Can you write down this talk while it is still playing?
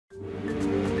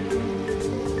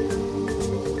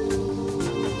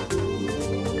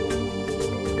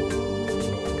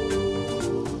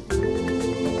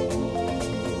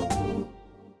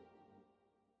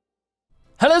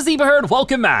Eevee here,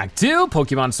 welcome back to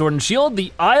Pokemon Sword and Shield,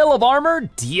 the Isle of Armor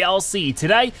DLC.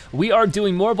 Today, we are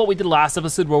doing more of what we did last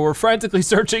episode where we're frantically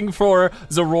searching for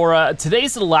Zorora.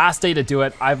 Today's the last day to do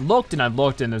it. I've looked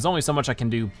and there's only so much I can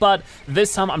do, but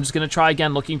this time I'm just gonna try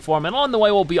again looking for them, and on the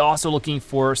way we'll be also looking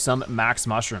for some max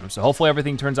mushrooms. So hopefully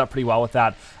everything turns out pretty well with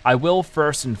that. I will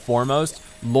first and foremost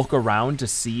look around to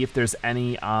see if there's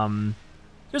any,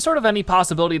 there's sort of any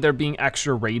possibility there being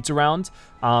extra raids around.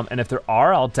 And if there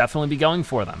are, I'll definitely be going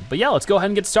for them. But yeah, let's go ahead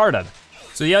and get started.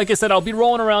 So yeah, like I said, I'll be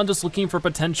rolling around just looking for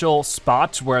potential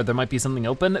spots where there might be something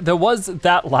open. There was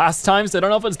that last time, so I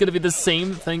don't know if it's gonna be the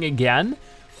same thing again,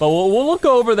 but we'll look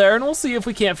over there and we'll see if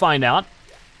we can't find out.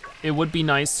 It would be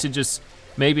nice to just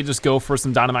maybe just go for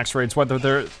some Dynamax raids, whether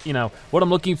they're, you know, what I'm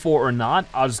looking for or not.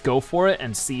 I'll just go for it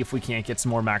and see if we can't get some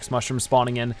more max mushrooms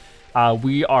spawning in.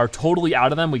 We are totally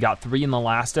out of them. We got 3 in the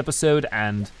last episode,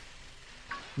 and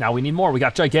now we need more. We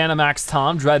got Gigantamax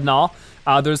Tom, Dreadnought.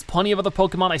 There's plenty of other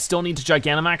Pokemon I still need to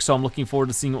Gigantamax, so I'm looking forward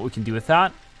to seeing what we can do with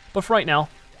that. But for right now,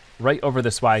 right over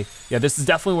this way. Yeah, this is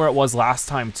definitely where it was last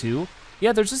time too.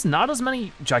 Yeah, there's just not as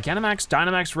many Gigantamax,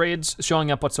 Dynamax raids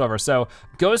showing up whatsoever. So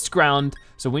Ghost Ground,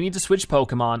 so we need to switch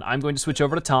Pokemon. I'm going to switch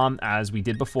over to Tom as we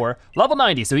did before. Level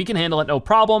 90, so he can handle it, no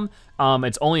problem.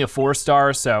 It's only a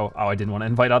 4-star, so, oh, I didn't want to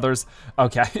invite others.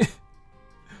 Okay,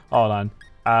 hold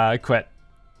on, quit.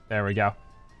 There we go.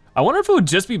 I wonder if it would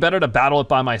just be better to battle it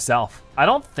by myself. I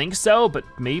don't think so, but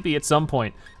maybe at some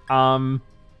point.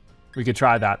 We could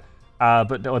try that.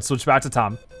 But let's switch back to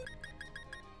Tom.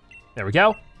 There we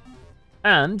go.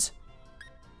 And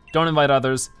don't invite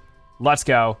others. Let's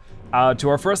go to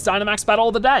our first Dynamax battle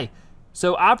of the day.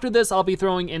 So after this, I'll be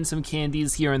throwing in some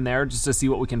candies here and there just to see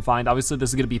what we can find. Obviously, this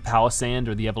is gonna be Palisand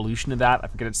or the evolution of that. I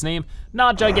forget its name.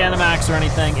 Not Gigantamax or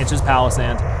anything, it's just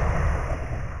Palisand.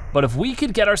 But if we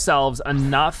could get ourselves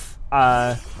enough,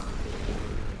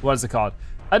 what is it called?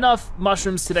 Enough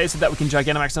mushrooms today so that we can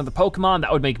Gigantamax another Pokemon,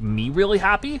 that would make me really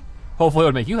happy. Hopefully it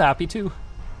would make you happy too.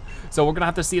 So we're gonna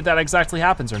have to see if that exactly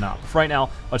happens or not. For right now,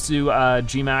 let's do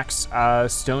Gmax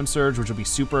Stone Surge, which will be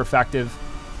super effective.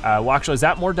 Well, actually, is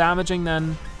that more damaging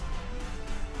than?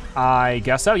 I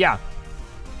guess so, yeah.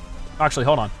 Actually,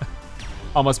 hold on.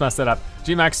 Almost messed it up.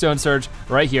 Gmax Stone Surge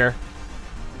right here.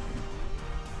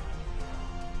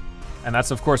 And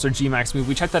that's, of course, our Gmax move.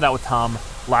 We checked that out with Tom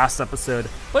last episode,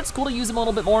 but it's cool to use him a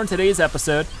little bit more in today's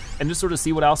episode and just sort of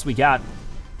see what else we got.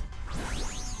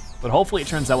 But hopefully it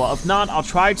turns out well. If not, I'll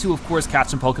try to, of course, catch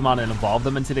some Pokemon and evolve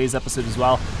them in today's episode as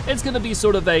well. It's gonna be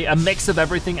sort of a mix of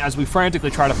everything as we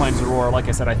frantically try to find Zorora. Like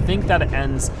I said, I think that it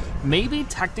ends maybe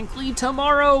technically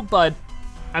tomorrow, but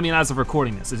I mean, as of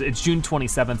recording this, it's June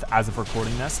 27th as of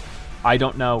recording this. I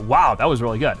don't know, wow, that was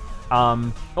really good.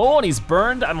 Oh, and he's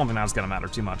burned. I don't think that's gonna matter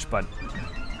too much, but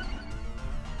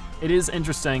it is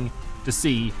interesting to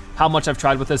see how much I've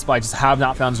tried with this, but I just have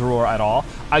not found Zorora at all.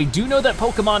 I do know that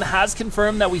Pokemon has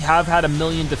confirmed that we have had 1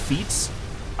 million defeats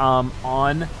on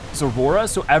Zorora,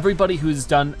 so everybody who's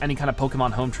done any kind of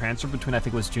Pokemon home transfer between, I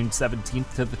think it was June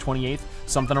 17th to the 28th,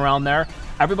 something around there,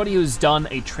 everybody who's done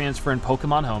a transfer in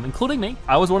Pokemon home, including me,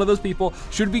 I was one of those people,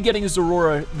 should be getting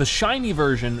Zorora, the shiny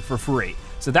version, for free.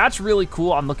 So that's really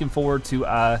cool. I'm looking forward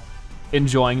to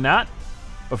enjoying that.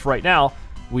 But for right now,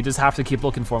 we just have to keep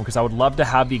looking for him because I would love to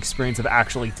have the experience of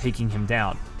actually taking him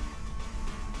down.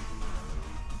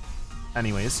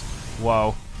 Anyways,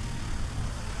 whoa.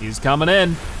 He's coming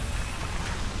in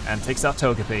and takes out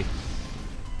Togepi.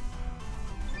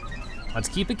 Let's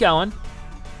keep it going.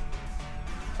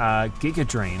 Giga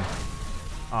Drain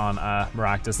on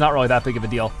Maractus, not really that big of a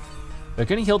deal. They're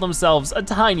gonna heal themselves a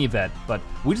tiny bit, but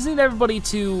we just need everybody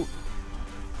to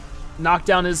knock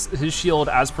down his shield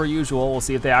as per usual. We'll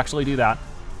see if they actually do that.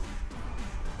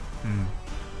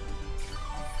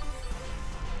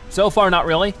 So far, not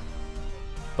really,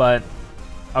 but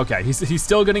okay, he's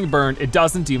still getting burned. It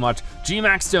doesn't do much.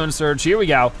 Gmax Stone Surge, here we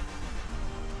go.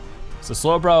 So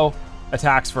Slowbro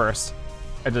attacks first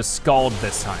and just Scald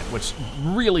this time, which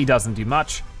really doesn't do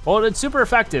much. Well, it's super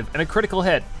effective and a critical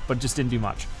hit, but just didn't do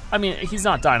much. I mean, he's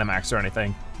not Dynamax or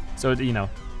anything, so you know,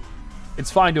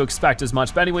 it's fine to expect as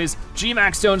much. But anyways,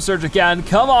 Gmax Stone Surge again.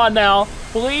 Come on now,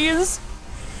 please.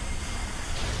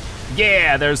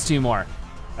 Yeah, there's 2 more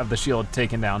of the shield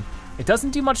taken down. It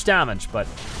doesn't do much damage, but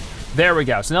there we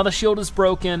go. So now the shield is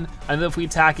broken, and then if we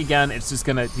attack again, it's just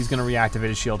he's gonna reactivate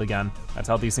his shield again. That's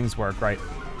how these things work, right?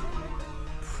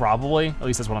 Probably, at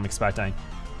least that's what I'm expecting.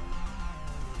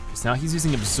 Because now he's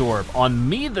using Absorb on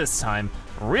me this time.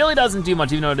 Really doesn't do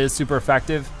much, even though it is super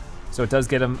effective. So it does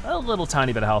get him a little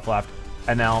tiny bit of health left.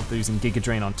 And now they're using Giga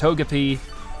Drain on Togepi.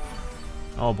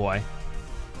 Oh boy.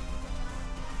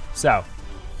 So,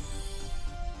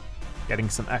 getting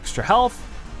some extra health.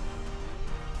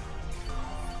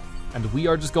 And we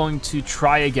are just going to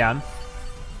try again.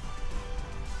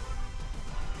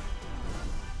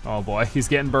 Oh boy, he's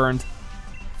getting burned.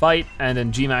 Fight, and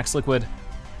then G-Max Liquid,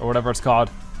 or whatever it's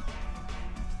called.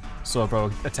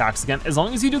 Slowbro attacks again, as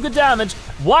long as you do good damage.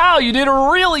 Wow, you did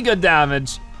really good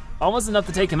damage. Almost enough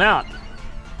to take him out.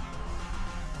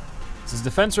 So his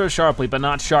defense rose sharply, but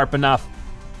not sharp enough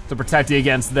to protect you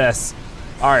against this.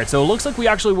 All right, so it looks like we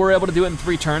actually were able to do it in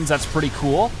 3 turns. That's pretty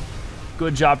cool.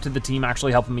 Good job to the team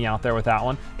actually helping me out there with that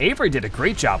one. Avery did a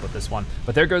great job with this one,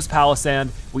 but there goes Palisand.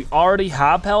 We already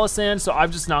have Palisand, so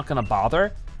I'm just not gonna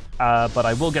bother. But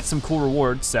I will get some cool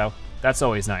rewards, so that's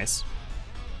always nice.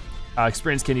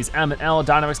 Experience candies M and L,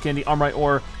 Dynamax Candy, Armorite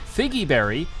Ore, Figgy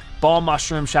Berry, Ball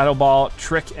Mushroom, Shadow Ball,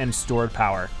 Trick, and Stored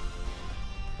Power.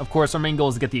 Of course, our main goal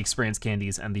is to get the experience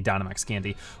candies and the Dynamax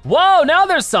Candy. Whoa, now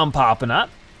there's some popping up.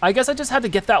 I guess I just had to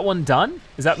get that one done.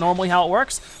 Is that normally how it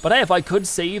works? But hey, if I could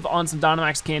save on some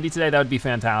Dynamax Candy today, that would be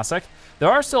fantastic.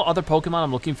 There are still other Pokemon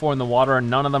I'm looking for in the water, and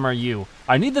none of them are you.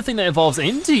 I need the thing that evolves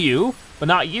into you, but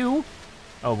not you.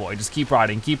 Oh boy, just keep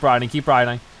riding, keep riding, keep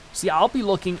riding. See, I'll be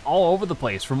looking all over the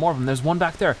place for more of them. There's one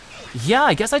back there. Yeah,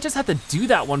 I guess I just had to do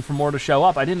that one for more to show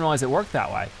up. I didn't realize it worked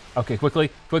that way. Okay,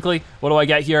 quickly, quickly, what do I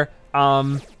get here?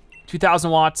 2,000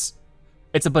 watts.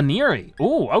 It's a Baneri.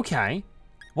 Ooh, okay.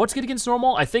 What's good against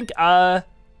normal? I think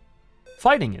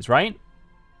fighting is, right?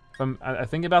 If I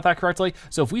think about that correctly.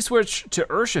 So if we switch to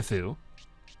Urshifu,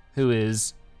 who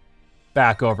is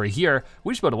back over here,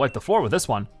 we should be able to wipe the floor with this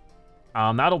one.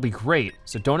 That'll be great.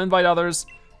 So don't invite others,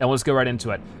 and we'll just go right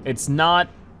into it. It's not,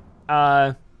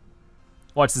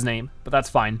 what's his name, but that's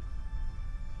fine.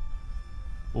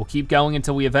 We'll keep going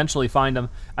until we eventually find him.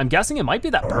 I'm guessing it might be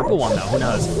that purple one though, who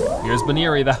knows? Here's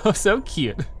Baneri though, so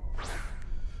cute.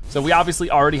 So we obviously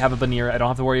already have a Baneri. I don't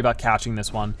have to worry about catching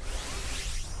this one.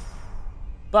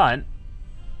 But,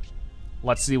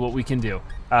 let's see what we can do.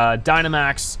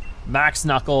 Dynamax, Max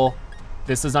Knuckle.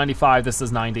 This is 95, this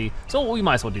is 90. So we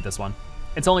might as well do this one.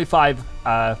 It's only 5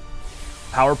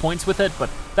 power points with it, but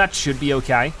that should be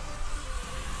okay.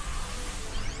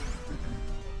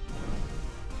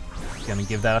 Gonna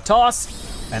give that a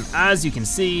toss. And as you can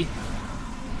see,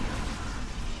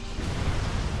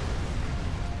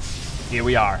 here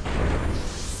we are.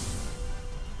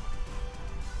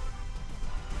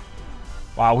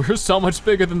 Wow, we're so much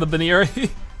bigger than the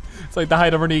Baneri. It's like the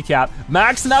height of our kneecap.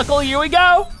 Max Knuckle, here we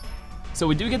go. So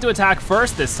we do get to attack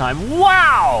first this time.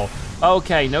 Wow!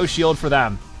 Okay, no shield for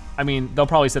them. I mean, they'll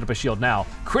probably set up a shield now.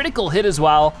 Critical hit as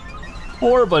well.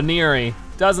 Poor Baneri,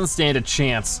 doesn't stand a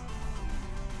chance.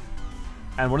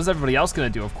 And what is everybody else gonna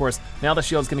do? Of course, now the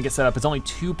shield's gonna get set up. It's only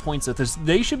 2 points of this.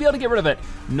 They should be able to get rid of it,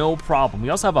 no problem. We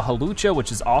also have a Halucha,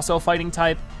 which is also a fighting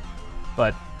type,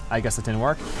 but I guess it didn't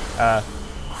work.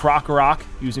 Rock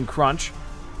using Crunch.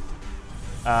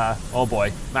 Oh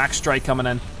boy, Max Strike coming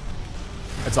in.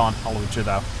 It's on Halucha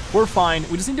though. We're fine,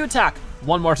 we just need to attack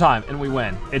one more time and we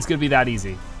win. It's gonna be that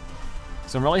easy.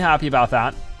 So I'm really happy about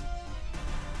that.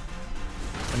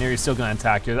 Baneri's still gonna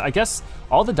attack here. I guess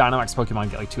all the Dynamax Pokemon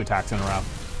get like 2 attacks in a row.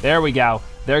 There we go.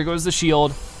 There goes the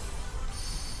shield.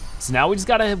 So now we just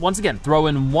gotta, once again, throw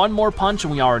in one more punch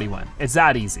and we already win. It's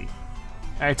that easy.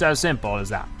 It's as simple as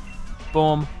that.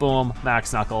 Boom, boom,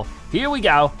 Max Knuckle. Here we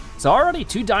go. So already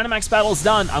 2 Dynamax battles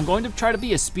done. I'm going to try to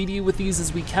be as speedy with these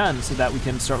as we can so that we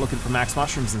can start looking for Max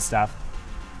Mushrooms and stuff.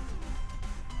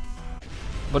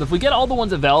 But if we get all the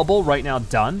ones available right now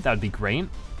done, that would be great.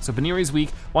 So Baneri's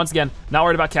weak. Once again, not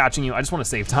worried about catching you. I just want to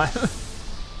save time.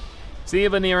 See you,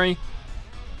 Baneri.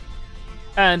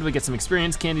 And we get some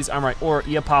experience candies, Armorite Ore,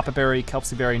 Papa Berry,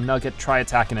 Kelpsy Berry, Nugget, Try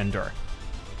Attack, and Endure.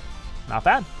 Not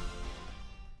bad.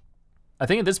 I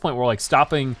think at this point we're like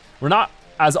stopping, we're not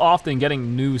as often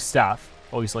getting new stuff,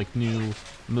 always like new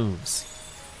moves.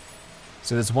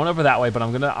 So there's one over that way, but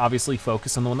I'm gonna obviously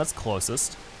focus on the one that's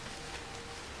closest.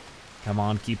 Come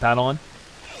on, keep paddling.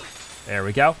 There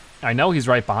we go. I know he's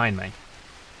right behind me.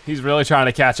 He's really trying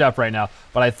to catch up right now,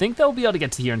 but I think they'll be able to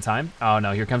get to here in time. Oh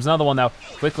no, here comes another one though.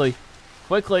 Quickly,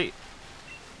 quickly.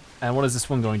 And what is this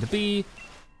one going to be?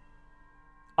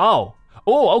 Oh,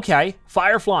 okay,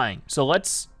 Fire Flying. So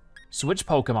let's switch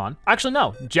Pokemon. Actually,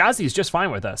 no, Jazzy's just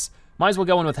fine with us. Might as well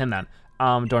go in with him then.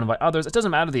 Don't invite others. It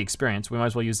doesn't matter the experience. We might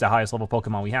as well use the highest level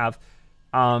Pokemon we have.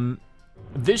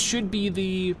 This should be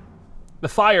the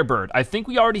Firebird. I think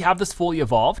we already have this fully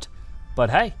evolved, but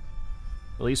hey,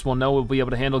 at least we'll know we'll be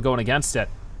able to handle going against it.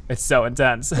 It's so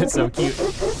intense, it's so cute.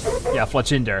 Yeah,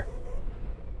 Fletchinder.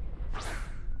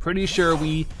 Pretty sure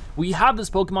we have this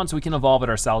Pokemon so we can evolve it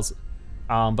ourselves.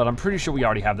 But I'm pretty sure we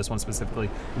already have this one specifically.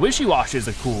 Wishy-Wash is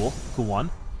a cool one.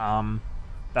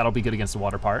 That'll be good against the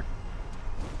water part.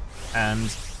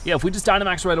 And Yeah, if we just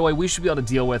Dynamax right away, we should be able to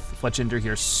deal with Fletchinder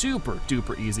here super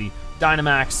duper easy.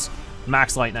 Dynamax,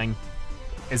 Max Lightning.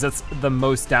 Is that the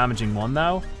most damaging one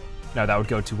though? No, that would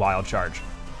go to Wild Charge.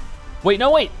 Wait,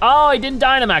 no wait, oh, I didn't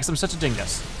Dynamax, I'm such a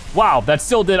dingus. Wow, that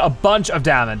still did a bunch of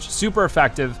damage. Super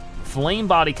effective, Flame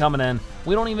Body coming in.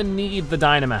 We don't even need the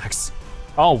Dynamax.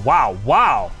 Oh,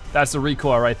 wow, that's the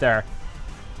recoil right there.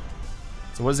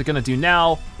 So what is it gonna do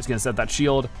now? It's gonna set that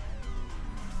shield,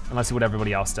 and let's see what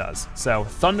everybody else does. So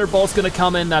Thunderbolt's gonna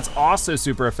come in, that's also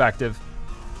super effective.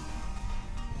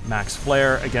 Max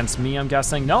Flare against me, I'm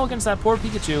guessing. No, against that poor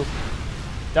Pikachu.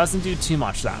 Doesn't do too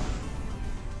much though.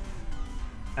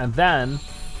 And then,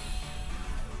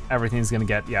 everything's gonna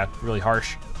get, yeah, really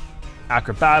harsh.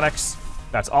 Acrobatics,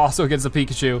 that's also against the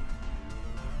Pikachu.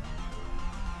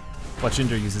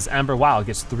 Fletchinder uses Ember, wow, it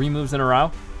gets 3 moves in a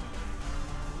row.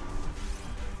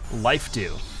 Life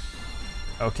Dew.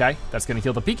 Okay, that's gonna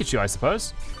heal the Pikachu, I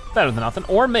suppose. Better than nothing,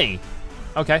 or me.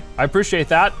 Okay, I appreciate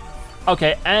that.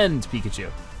 Okay, and Pikachu.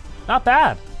 Not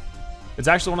bad. It's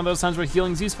actually one of those times where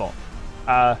healing's useful.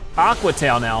 Aqua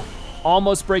Tail now,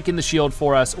 almost breaking the shield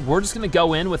for us. We're just gonna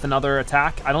go in with another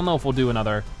attack. I don't know if we'll do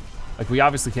another, like we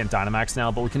obviously can't Dynamax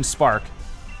now, but we can Spark.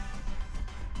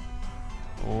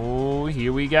 Oh,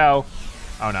 here we go.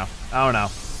 Oh no, oh no.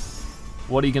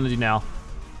 What are you gonna do now?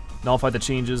 Nullify the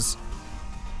changes.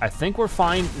 I think we're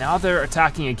fine. Now they're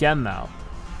attacking again though.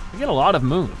 We get a lot of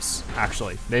moves,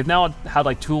 actually. They've now had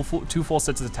like two full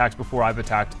sets of attacks before I've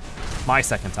attacked my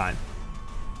second time.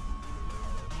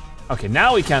 Okay,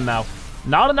 now we can though.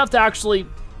 Not enough to actually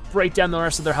break down the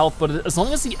rest of their health, but as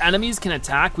long as the enemies can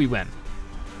attack, we win.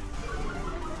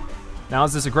 Now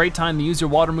is this a great time to use your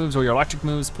water moves or your electric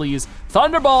moves, please?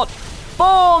 Thunderbolt,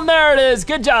 boom, there it is.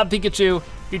 Good job, Pikachu.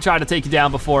 He tried to take you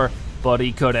down before, but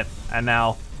he couldn't. And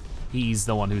now he's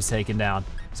the one who's taken down.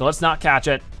 So let's not catch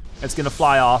it. It's gonna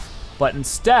fly off, but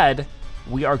instead,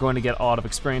 we are going to get a lot of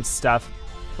experience stuff.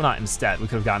 Well, not instead, we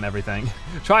could have gotten everything.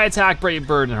 Try Attack, Brave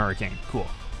Bird, and Hurricane, cool.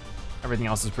 Everything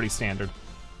else is pretty standard.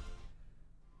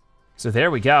 So there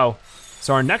we go.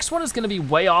 So our next one is gonna be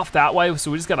way off that way,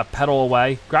 so we just gotta pedal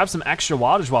away, grab some extra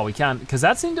wattage while we can, because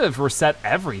that seemed to have reset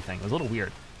everything. It was a little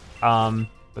weird.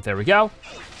 But there we go.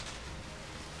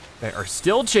 They are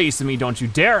still chasing me, don't you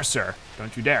dare, sir.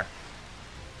 Don't you dare.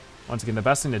 Once again, the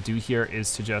best thing to do here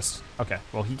is to just, okay,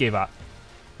 well, he gave up.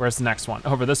 Where's the next one?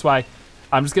 Over this way.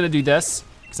 I'm just gonna do this,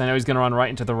 because I know he's gonna run right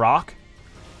into the rock.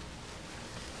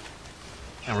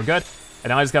 And we're good. And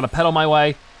now I just gotta pedal my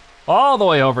way all the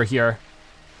way over here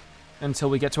until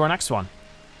we get to our next one.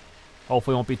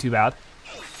 Hopefully it won't be too bad.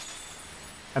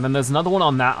 And then there's another one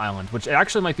on that island, which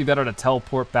actually might be better to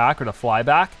teleport back or to fly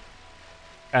back,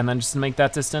 and then just make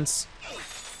that distance,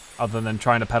 other than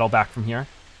trying to pedal back from here.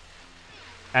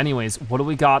 Anyways, what do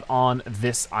we got on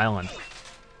this island?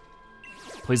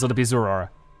 Please let it be Zorora.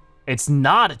 It's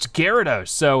not, it's Gyarados.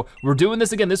 So we're doing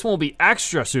this again. This one will be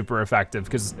extra super effective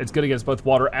because it's good against both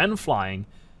water and flying.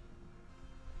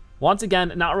 Once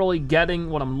again, not really getting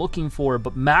what I'm looking for,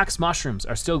 but max mushrooms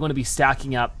are still gonna be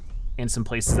stacking up in some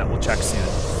places that we'll check soon.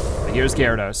 But here's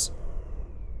Gyarados.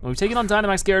 We've taken on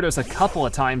Dynamax Gyarados a couple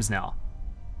of times now.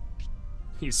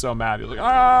 He's so mad, he's like,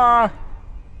 ah!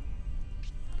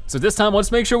 So this time,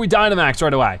 let's make sure we Dynamax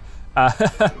right away.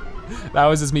 That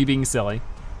was just me being silly.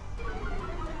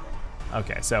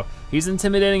 Okay, so he's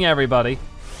intimidating everybody,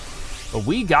 but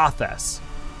we got this.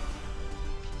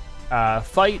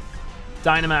 Fight,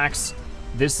 Dynamax.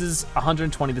 This is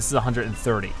 120, this is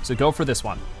 130. So go for this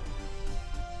one.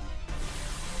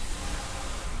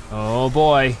 Oh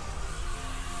boy.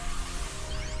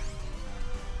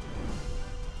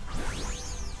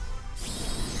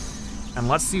 And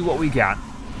let's see what we got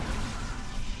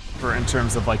for in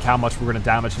terms of like how much we're gonna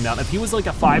damage him down. If he was like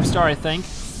a 5-star, I think,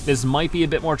 this might be a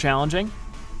bit more challenging.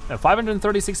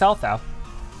 536 health though.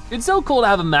 It's so cool to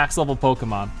have a max level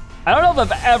Pokemon. I don't know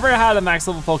if I've ever had a max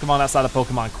level Pokemon outside of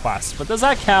Pokemon Quest, but does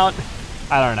that count?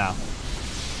 I don't know.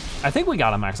 I think we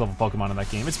got a max level Pokemon in that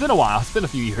game. It's been a while, it's been a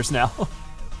few years now.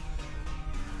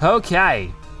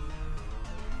 Okay.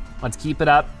 Let's keep it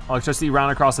up. Electricity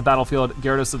round across the battlefield.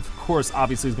 Gyarados, of course,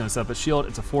 obviously is gonna set up a shield.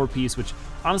 It's a 4-piece, which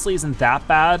honestly isn't that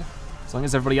bad, as long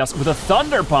as everybody else, with a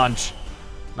Thunder Punch.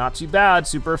 Not too bad,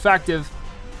 super effective.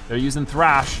 They're using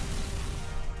Thrash.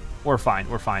 We're fine,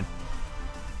 we're fine.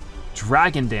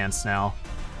 Dragon Dance now.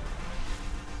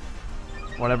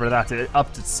 Whatever that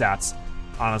upped its stats.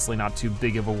 Honestly, not too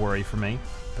big of a worry for me.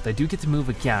 But they do get to move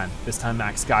again. This time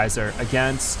Max Geyser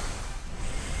against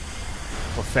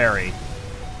Clefairy.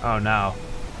 Oh no.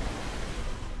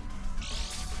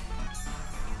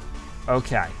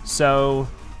 Okay, so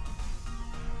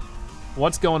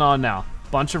what's going on now?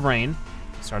 Bunch of rain.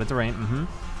 Started to rain,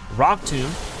 Rock Tomb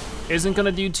isn't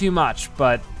gonna do too much,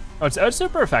 but oh, it's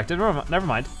super effective, never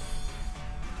mind.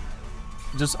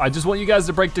 I just want you guys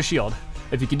to break the shield.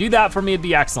 If you can do that for me, it'd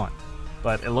be excellent.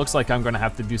 But it looks like I'm gonna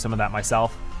have to do some of that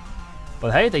myself.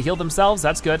 But hey, they healed themselves,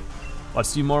 that's good.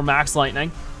 Let's do more Max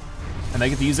Lightning. And they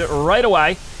get to use it right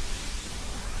away.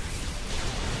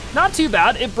 Not too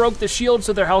bad, it broke the shield,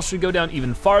 so their health should go down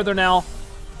even farther now.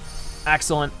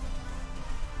 Excellent.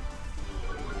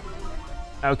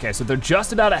 Okay, so they're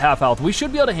just about at half health. We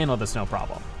should be able to handle this, no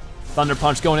problem. Thunder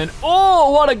Punch going in.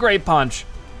 Oh, what a great punch.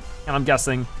 And I'm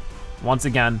guessing, once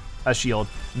again, a shield.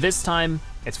 This time,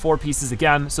 it's 4 pieces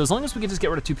again, so as long as we can just get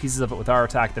rid of 2 pieces of it with our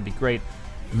attack, that'd be great.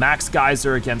 Max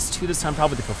Geyser against 2 this time,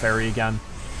 probably the Clefairy again.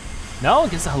 No,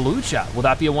 against the Hawlucha. Will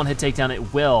that be a one-hit takedown?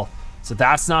 It will. So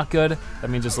that's not good. That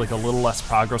means just like a little less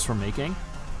progress we're making.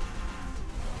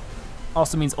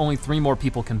 Also means only 3 more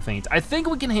people can faint. I think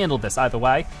we can handle this either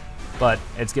way, but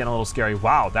it's getting a little scary.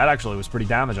 Wow, that actually was pretty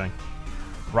damaging.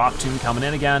 Rock Tomb coming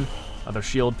in again. Another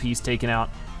shield piece taken out.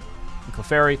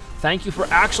 Clefairy, thank you for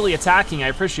actually attacking, I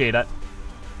appreciate it.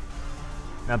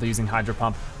 Now they're using Hydro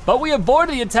Pump. But we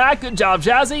avoided the attack, good job,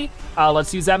 Jazzy.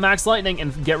 Let's use that Max Lightning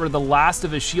and get rid of the last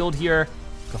of his shield here.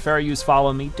 Clefairy, use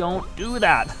Follow Me, don't do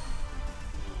that.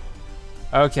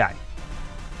 Okay,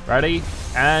 ready,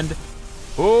 and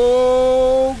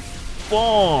oh,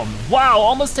 boom. Wow,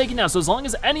 almost taken down. So as long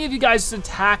as any of you guys just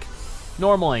attack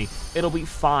normally, it'll be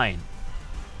fine.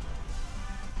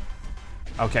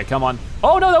 Okay, come on.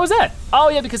 Oh no, that was it. Oh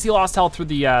yeah, because he lost health through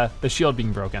the shield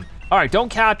being broken. All right, don't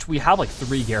catch. We have like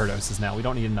 3 Gyarados now. We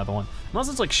don't need another one. Unless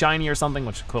it's like shiny or something,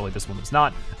 which clearly this one is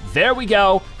not. There we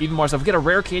go, even more stuff. We get a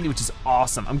rare candy, which is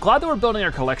awesome. I'm glad that we're building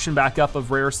our collection back up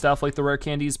of rare stuff like the rare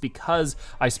candies because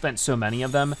I spent so many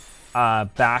of them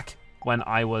back when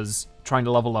I was trying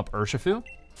to level up Urshifu.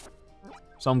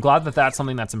 So I'm glad that that's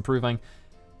something that's improving.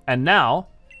 And now,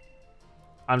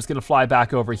 I'm just gonna fly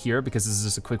back over here because this is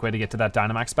just a quick way to get to that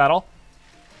Dynamax battle.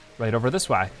 Right over this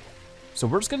way. So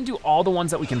we're just gonna do all the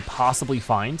ones that we can possibly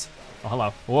find. Oh,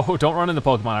 hello. Whoa, don't run into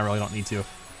Pokemon, I really don't need to.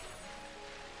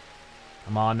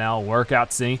 Come on now,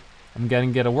 workout, see? I'm gonna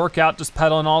get a workout just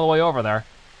pedaling all the way over there.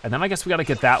 And then I guess we gotta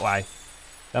get that way.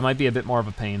 That might be a bit more of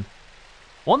a pain.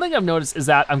 One thing I've noticed is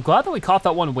that I'm glad that we caught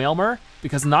that one Wailmer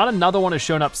because not another one has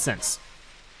shown up since.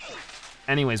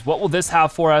 Anyways, what will this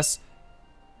have for us?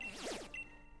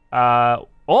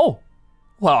 Oh,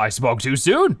 well, I spoke too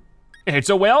soon. It's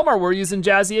a Wailmer, we're using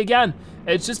Jazzy again.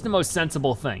 It's just the most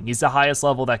sensible thing. He's the highest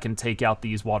level that can take out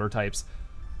these water types.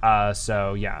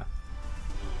 So yeah.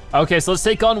 Okay, so let's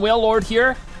take on Wailord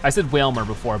here. I said Wailmer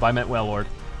before, but I meant Wailord.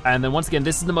 And then once again,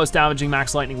 this is the most damaging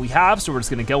Max Lightning we have, so we're just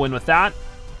gonna go in with that.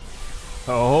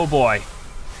 Oh boy.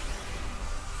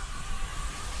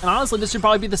 And honestly, this should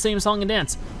probably be the same song and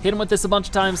dance. Hit him with this a bunch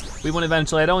of times, we win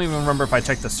eventually. I don't even remember if I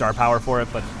checked the star power for it,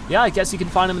 but yeah, I guess you can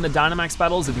find him in the Dynamax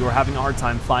battles if you were having a hard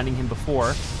time finding him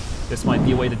before. This might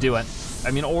be a way to do it. I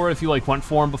mean, or if you like went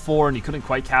for him before and you couldn't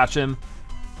quite catch him.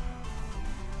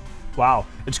 Wow,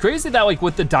 it's crazy that like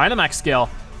with the Dynamax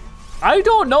scale, I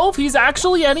don't know if he's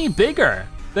actually any bigger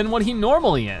than what he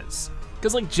normally is.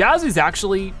 Because like Jazzy's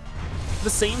actually the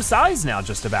same size now,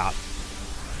 just about.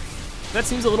 That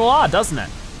seems a little odd, doesn't it?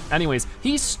 Anyways,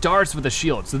 he starts with a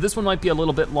shield, so this one might be a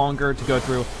little bit longer to go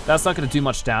through. That's not gonna do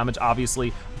much damage,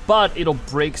 obviously, but it'll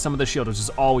break some of the shield, which is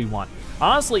all we want.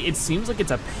 Honestly, it seems like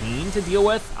it's a pain to deal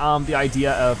with, the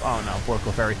idea of, oh no, poor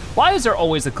Clefairy. Why is there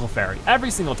always a Clefairy? Every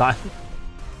single time.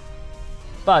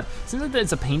 But it seems like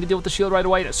it's a pain to deal with the shield right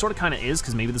away. It sort of kind of is,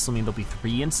 because maybe this will mean there'll be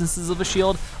 3 instances of a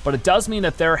shield, but it does mean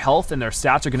that their health and their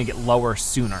stats are gonna get lower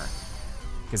sooner.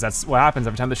 Because that's what happens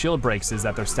every time the shield breaks, is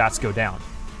that their stats go down.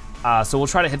 So we'll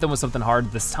try to hit them with something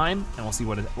hard this time, and we'll see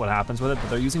what happens with it,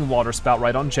 but they're using Water Spout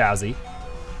right on Jazzy.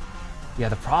 Yeah,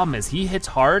 the problem is he hits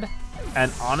hard,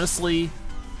 and honestly,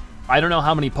 I don't know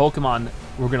how many Pokemon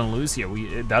we're gonna lose here.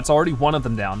 That's already 1 of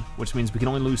them down, which means we can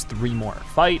only lose 3 more.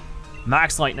 Fight,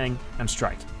 Max Lightning, and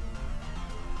Strike.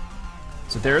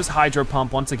 So there's Hydro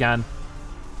Pump once again.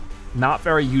 Not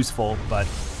very useful, but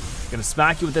gonna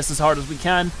smack you with this as hard as we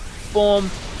can. Boom,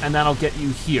 and that'll get you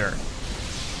here.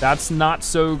 That's not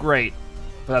so great,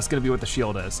 but that's gonna be what the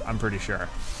shield is, I'm pretty sure.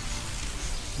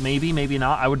 Maybe, maybe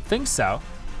not, I would think so.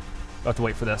 We'll have to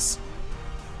wait for this.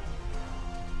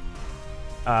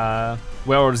 Well,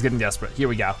 we're just getting desperate, here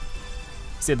we go.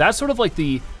 See, that's sort of like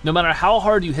no matter how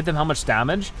hard you hit them, how much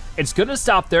damage, it's gonna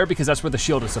stop there because that's where the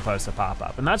shield is supposed to pop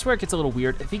up. And that's where it gets a little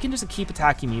weird. If he can just keep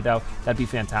attacking me though, that'd be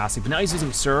fantastic. But now he's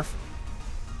using Surf.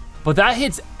 But that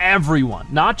hits everyone,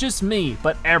 not just me,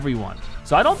 but everyone.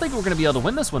 So I don't think we're gonna be able to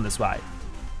win this one this way.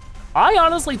 I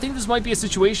honestly think this might be a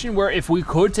situation where if we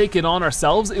could take it on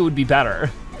ourselves, it would be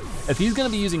better. If he's gonna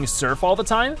be using Surf all the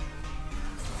time,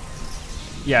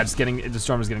 yeah, the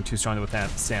storm is getting too strong to withstand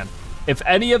sand. If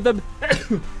any of them,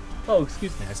 oh,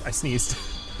 excuse me, I sneezed.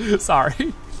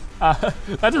 Sorry.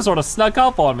 That just sort of snuck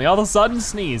up on me, all of a sudden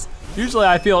sneeze. Usually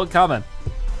I feel it coming.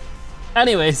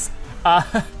 Anyways,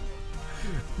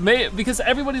 because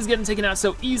everybody's getting taken out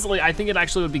so easily, I think it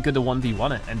actually would be good to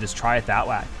 1v1 it and just try it that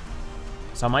way.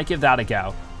 So I might give that a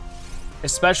go.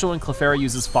 Especially when Clefairy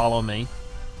uses Follow Me.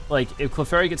 Like, if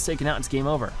Clefairy gets taken out, it's game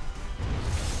over.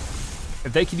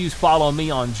 If they could use Follow Me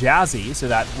on Jazzy so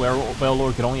that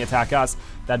Wailord could only attack us,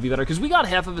 that'd be better, because we got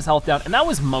half of his health down, and that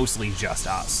was mostly just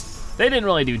us. They didn't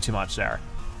really do too much there.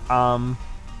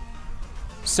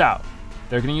 So,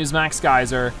 they're gonna use Max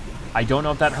Geyser. I don't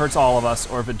know if that hurts all of us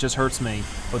or if it just hurts me,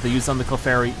 but they used on the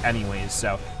Clefairy anyways,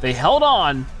 so they held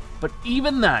on, but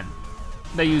even then,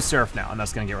 they use Surf now, and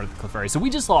that's gonna get rid of the Clefairy. So we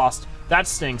just lost, that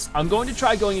stinks. I'm going to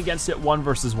try going against it 1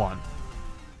 versus 1.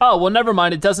 Oh, well, never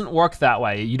mind, it doesn't work that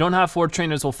way. You don't have 4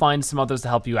 trainers, we'll find some others to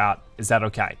help you out. Is that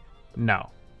okay? No.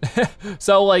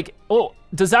 So like, oh,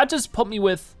 does that just put me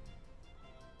with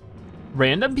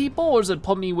random people, or does it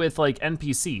put me with like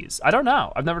NPCs? I don't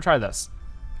know, I've never tried this.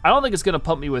 I don't think it's gonna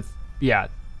put me with, yeah,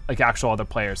 like actual other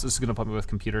players. This is gonna put me with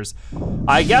computers.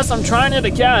 I guess I'm trying it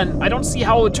again. I don't see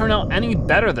how it would turn out any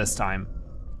better this time.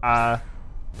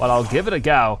 But I'll give it a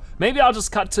go. Maybe I'll just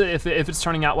cut to if it's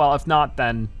turning out well. If not,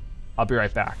 then I'll be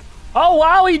right back. Oh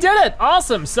wow, he did it,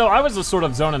 awesome. So I was just sort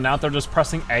of zoning out there, just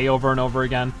pressing A over and over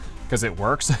again, because it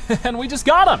works, and we just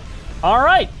got him. All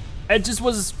right,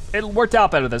 it worked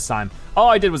out better this time. All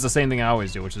I did was the same thing I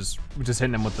always do, which is just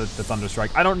hitting him with the Thunder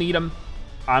Strike. I don't need him.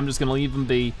 I'm just gonna leave him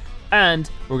be, and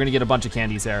we're gonna get a bunch of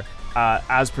candies there.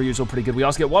 As per usual, pretty good. We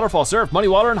also get Waterfall Surf, Muddy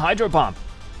Water, and Hydro Pump.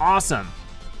 Awesome.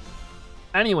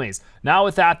 Anyways, now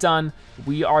with that done,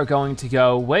 we are going to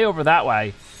go way over that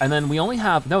way, and then we only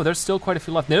have, no, there's still quite a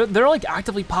few left. They're like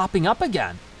actively popping up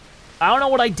again. I don't know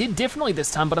what I did differently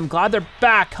this time, but I'm glad they're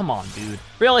back. Come on, dude,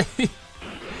 really?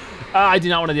 I do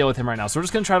not wanna deal with him right now, so we're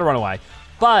just gonna try to run away.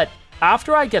 But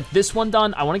after I get this one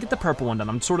done, I wanna get the purple one done.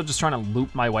 I'm sort of just trying to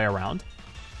loop my way around.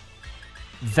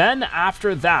 Then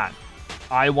after that,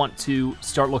 I want to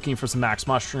start looking for some max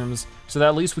mushrooms so that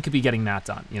at least we could be getting that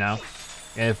done, you know?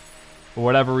 If, for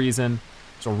whatever reason,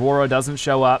 Aurora doesn't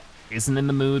show up, isn't in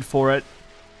the mood for it,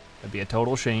 that'd be a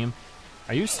total shame.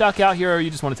 Are you stuck out here, or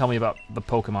you just wanna tell me about the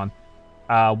Pokemon?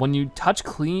 When you touch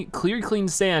clean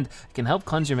sand, it can help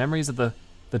cleanse your memories of the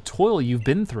toil you've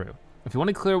been through. If you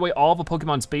wanna clear away all of a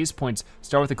Pokemon's base points,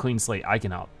 start with a clean slate, I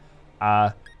can help.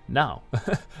 No,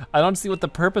 I don't see what the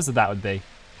purpose of that would be.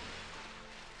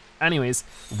 Anyways,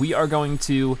 we are going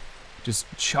to just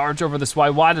charge over this.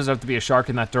 Why does there have to be a shark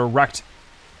in that direct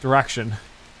direction?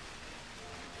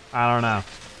 I don't know.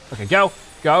 Okay, go.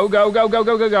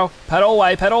 Pedal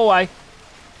away, pedal away.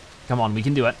 Come on, we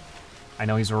can do it. I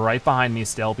know he's right behind me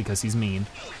still because he's mean.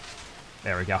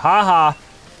 There we go, ha ha.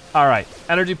 All right,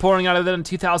 energy pouring out of it in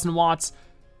 2,000 watts.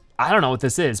 I don't know what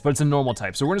this is, but it's a normal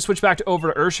type. So we're gonna switch back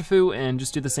over to Urshifu and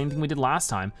just do the same thing we did last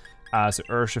time. So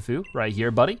Urshifu, right here,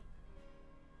 buddy.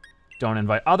 Don't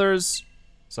invite others.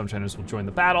 Some trainers will join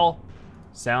the battle.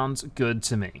 Sounds good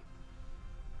to me.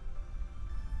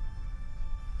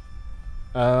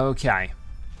 Okay.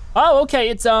 Oh, okay,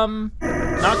 it's not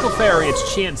Clefairy, it's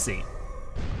Chansey.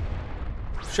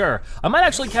 Sure, I might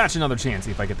actually catch another Chansey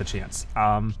if I get the chance.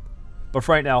 But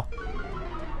for right now,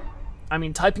 I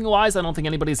mean, typing wise, I don't think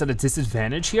anybody's at a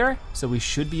disadvantage here, so we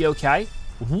should be okay.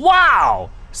 Wow,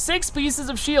 6 pieces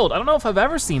of shield. I don't know if I've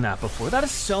ever seen that before. That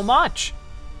is so much.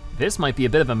 This might be a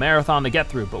bit of a marathon to get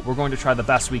through, but we're going to try the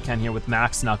best we can here with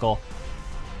Max Knuckle.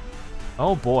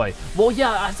 Oh boy. Well,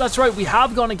 yeah, that's right. We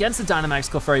have gone against the Dynamax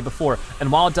Clefairy before,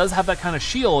 and while it does have that kind of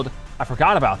shield, I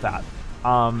forgot about that.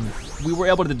 We were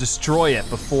able to destroy it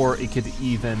before it could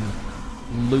even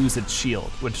lose its shield,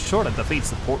 which sort of defeats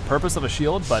the purpose of a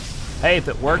shield, but hey, if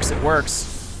it works, it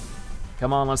works.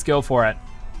 Come on, let's go for it.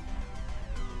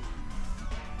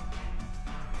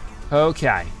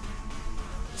 Okay.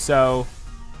 So,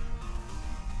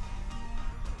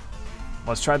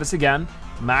 let's try this again.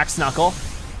 Max Knuckle.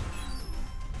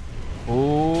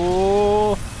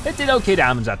 Ooh, it did okay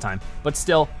damage that time, but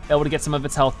still able to get some of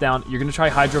its health down. You're gonna try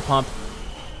Hydro Pump.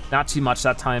 Not too much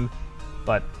that time,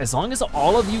 but as long as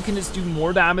all of you can just do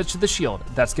more damage to the shield,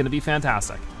 that's gonna be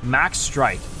fantastic. Max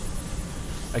Strike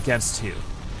against 2,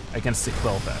 against the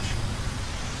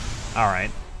Quillfish. All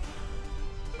right.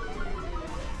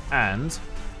 And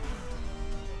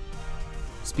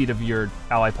speed of your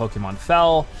ally Pokemon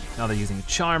fell. Now they're using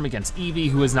Charm against Eevee,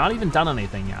 who has not even done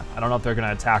anything yet. I don't know if they're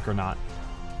gonna attack or not.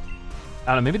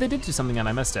 I don't know, maybe they did do something and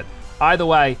I missed it. Either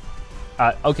way,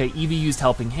 okay, Eevee used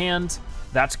Helping Hand.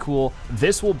 That's cool.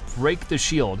 This will break the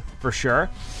shield for sure.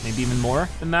 Maybe even more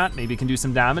than that. Maybe it can do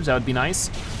some damage, that would be nice.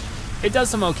 It does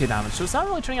some okay damage, so it's not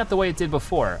really turning out the way it did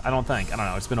before, I don't think. I don't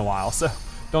know, it's been a while, so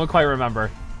don't quite remember.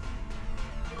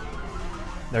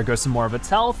 There goes some more of its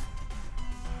health.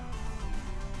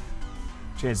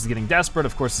 Chance is getting desperate.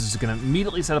 Of course, this is gonna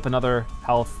immediately set up another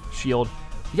health shield.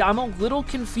 Yeah, I'm a little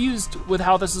confused with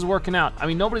how this is working out. I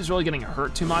mean, nobody's really getting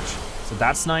hurt too much, so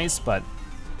that's nice, but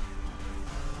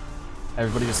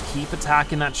everybody just keep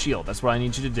attacking that shield. That's what I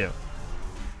need you to do.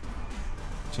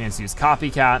 Chance to use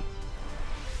Copycat.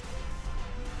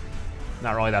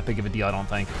 Not really that big of a deal, I don't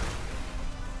think.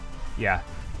 Yeah.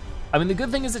 I mean, the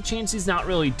good thing is that Chansey's not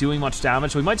really doing much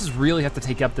damage, so we might just really have to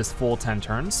take up this full 10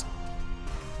 turns.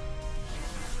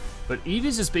 But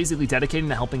Eevee's just basically dedicating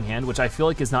the helping hand, which I feel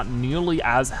like is not nearly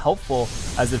as helpful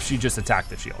as if she just attacked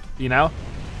the shield, you know?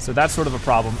 So that's sort of a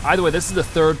problem. Either way, this is the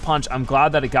third punch. I'm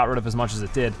glad that it got rid of as much as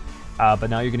it did, but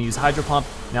now you're gonna use Hydro Pump.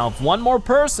 Now, if one more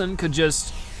person could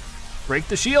just break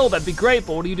the shield, that'd be great,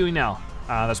 but what are you doing now?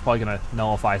 That's probably gonna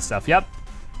nullify stuff, yep.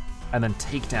 And then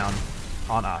takedown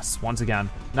on us, once again.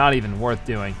 Not even worth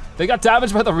doing. They got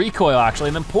damaged by the recoil, actually,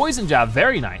 and then Poison Jab,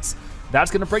 very nice.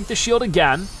 That's gonna break the shield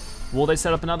again. Will they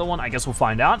set up another one? I guess we'll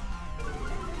find out.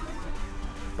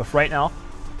 But for right now,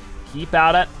 keep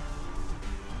at it.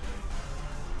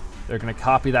 They're gonna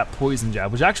copy that Poison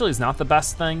Jab, which actually is not the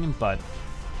best thing, but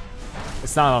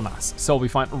it's not on us. So we'll be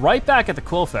fine. Right back at the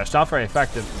Quillfish, not very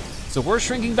effective. So we're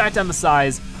shrinking back down the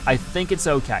size. I think it's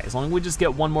okay, as long as we just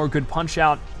get one more good punch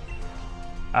out.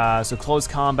 So close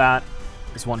combat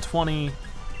is 120.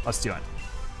 Let's do it.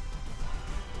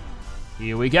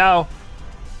 Here we go.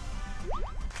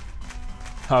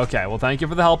 Okay, well, thank you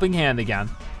for the helping hand again.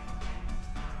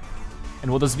 And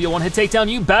will this be a one-hit takedown?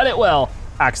 You bet it will.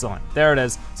 Excellent, there it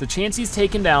is. So Chansey's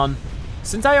taken down.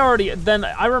 Since I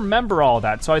remember all of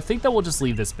that, so I think that we'll just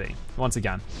leave this be, once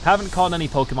again. Haven't caught any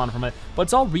Pokemon from it, but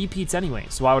it's all repeats anyway,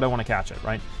 so why would I wanna catch it,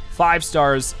 right? 5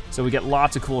 stars, so we get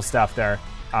lots of cool stuff there.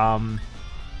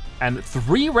 And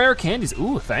 3 rare candies,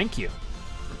 ooh, thank you.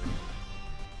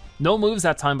 No moves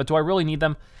that time, but do I really need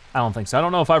them? I don't think so. I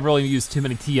don't know if I've really used too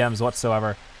many TMs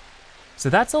whatsoever. So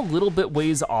that's a little bit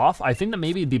ways off. I think that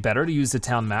maybe it'd be better to use the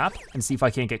town map and see if I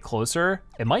can't get closer.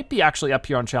 It might be actually up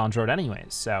here on Challenge Road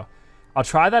anyways, so I'll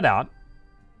try that out.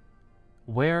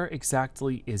 Where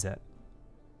exactly is it?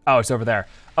 Oh, it's over there.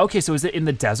 Okay, so is it in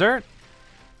the desert?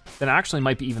 Then it actually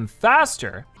might be even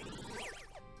faster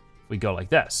if we go like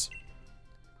this.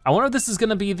 I wonder if this is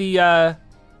gonna be the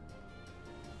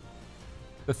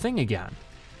thing again.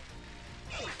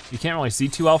 You can't really see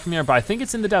too well from here, but I think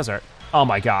it's in the desert. Oh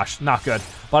my gosh, not good.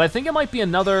 But I think it might be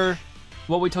another,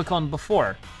 what we took on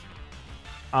before.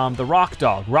 The Rock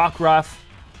Dog, Rock Ruff,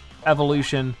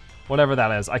 Evolution, whatever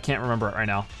that is. I can't remember it right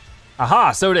now.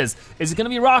 Aha, so it is. Is it gonna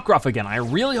be Rock Ruff again? I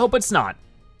really hope it's not.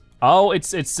 Oh,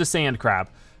 it's the Sand Crab.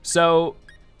 So,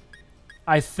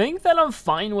 I think that I'm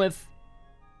fine with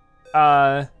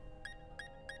Urshifu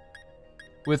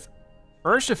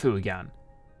again.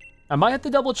 I might have to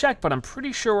double check, but I'm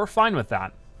pretty sure we're fine with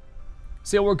that.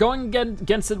 So yeah, we're going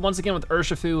against it once again with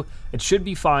Urshifu. It should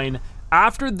be fine.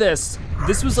 After this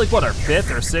was like what, our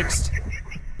 5th or 6th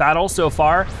battle so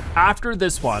far. After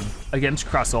this one against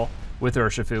Crustle with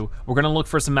Urshifu, we're gonna look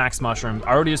for some max mushrooms.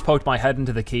 I already just poked my head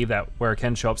into the cave where it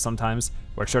can show up sometimes,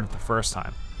 where it showed up the first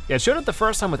time. Yeah, it showed up the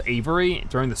first time with Avery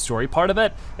during the story part of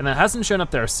it, and it hasn't shown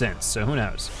up there since, so who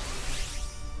knows.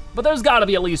 But there's gotta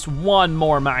be at least one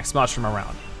more max mushroom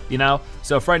around, you know?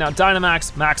 So for right now,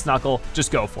 Dynamax, Max Knuckle,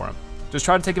 just go for him. Just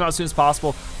try to take him out as soon as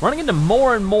possible. Running into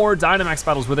more and more Dynamax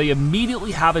battles where they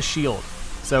immediately have a shield.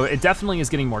 So it definitely is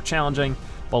getting more challenging,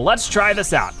 but let's try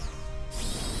this out.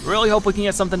 Really hope we can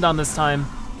get something done this time.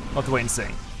 We'll have to wait and see.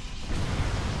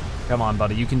 Come on,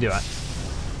 buddy, you can do it.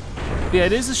 But yeah,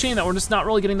 it is a shame that we're just not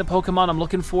really getting the Pokemon I'm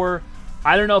looking for.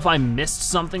 I don't know if I missed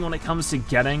something when it comes to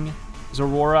getting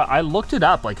Zorora. I looked it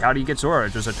up, like how do you get Zorora?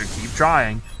 Just have to keep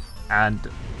trying. And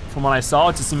from what I saw,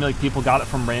 it just seemed like people got it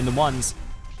from random ones.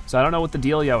 So I don't know what the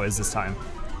dealio is this time.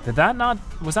 Was that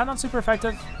not super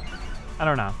effective? I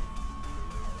don't know.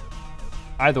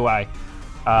 Either way,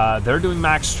 they're doing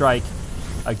Max Strike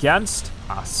against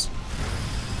us.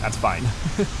 That's fine.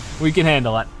 We can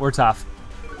handle it, we're tough.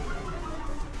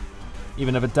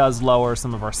 Even if it does lower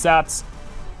some of our stats.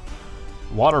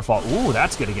 Waterfall, ooh,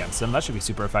 that's good against them. That should be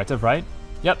super effective, right?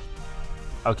 Yep.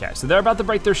 Okay, so they're about to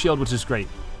break their shield, which is great.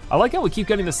 I like how we keep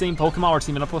getting the same Pokemon we're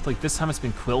teaming up with, like this time it's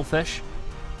been Quillfish.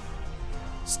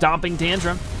 Stomping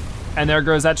Tantrum, and there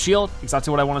goes that shield,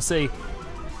 exactly what I wanna see.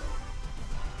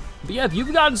 But yeah, if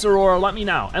you've got Zorora, let me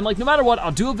know. And like, no matter what,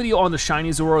 I'll do a video on the shiny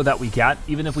Zorora that we get,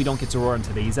 even if we don't get Zorora in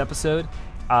today's episode.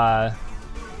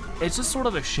 it's just sort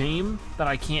of a shame that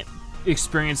I can't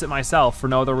experience it myself for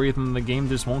no other reason than the game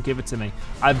just won't give it to me.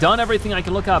 I've done everything I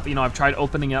can look up. You know, I've tried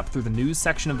opening up through the news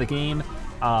section of the game,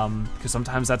 because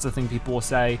sometimes that's the thing people will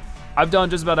say. I've done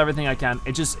just about everything I can.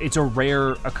 It's a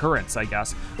rare occurrence, I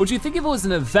guess. Which you think if it was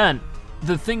an event,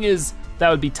 the thing is that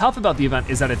would be tough about the event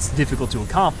is that it's difficult to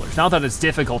accomplish, not that it's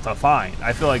difficult to find.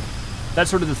 I feel like that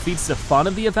sort of defeats the fun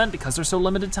of the event because there's so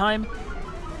limited time.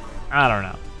 I don't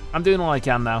know. I'm doing all I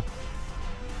can though.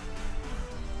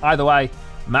 Either way,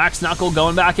 Max Knuckle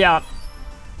going back out.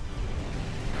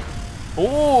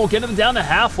 Oh, getting him down to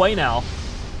halfway now.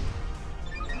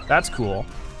 That's cool.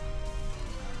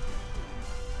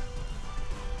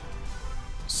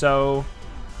 So,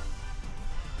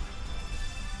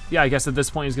 yeah, I guess at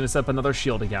this point he's gonna set up another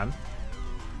shield again.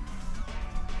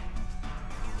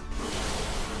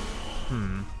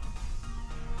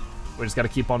 We just gotta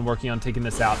keep on working on taking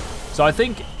this out. So I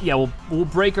think, yeah, we'll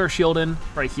break our shield in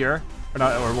right here.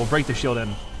 Or we'll break the shield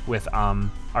in with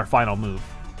our final move.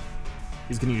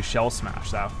 He's gonna use Shell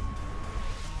Smash though.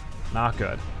 Not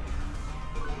good.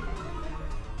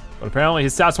 But apparently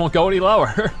his stats won't go any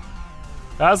lower.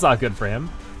 That's not good for him.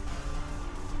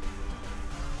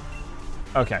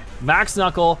 Okay, Max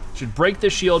Knuckle should break the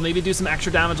shield, maybe do some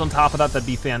extra damage on top of that, that'd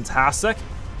be fantastic.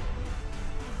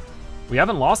 We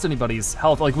haven't lost anybody's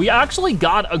health. Like, we actually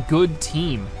got a good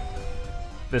team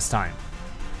this time.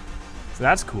 So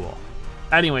that's cool.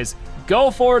 Anyways, go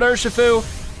for it, Urshifu.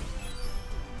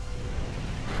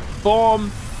 Boom,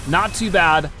 not too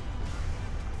bad.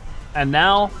 And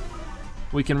now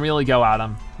we can really go at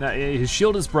him. Now, his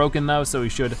shield is broken though, so we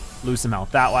should lose him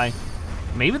out that way.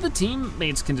 Maybe the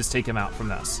teammates can just take him out from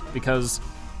this because,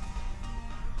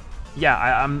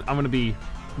 yeah, I'm gonna be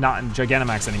not in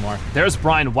Gigantamax anymore. There's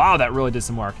Brian, wow, that really did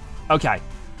some work. Okay,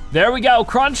 there we go,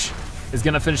 Crunch is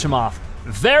gonna finish him off.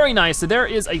 Very nice, so there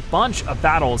is a bunch of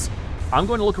battles. I'm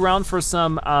going to look around for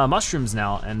some mushrooms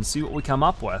now and see what we come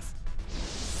up with.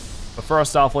 But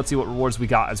first off, let's see what rewards we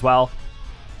got as well.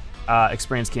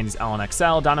 Experience candies,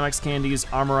 LNXL, Dynamax candies,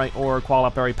 Armorite Ore,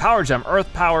 Quality Berry, Power Gem, Earth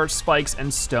Power, Spikes,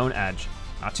 and Stone Edge.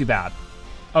 Not too bad.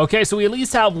 Okay, so we at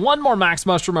least have one more Max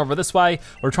Mushroom over this way.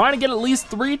 We're trying to get at least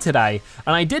 3 today.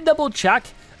 And I did double check,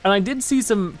 and I did see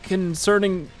some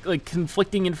concerning, like,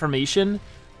 conflicting information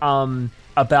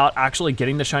about actually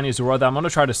getting the Shiny Zorua that I'm gonna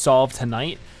try to solve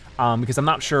tonight. Because I'm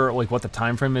not sure like what the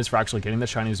time frame is for actually getting the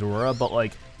Shiny Zorua, but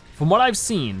like from what I've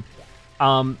seen,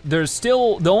 there's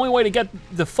still, the only way to get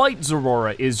the fight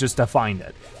Zorua is just to find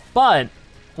it. But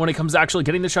when it comes to actually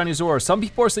getting the Shiny Zorua, some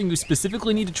people are saying you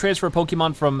specifically need to transfer a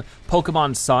Pokemon from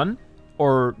Pokemon Sun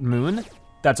or Moon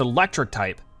that's electric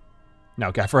type. No,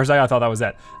 okay, for a second I thought that was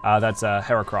it. That's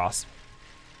Heracross.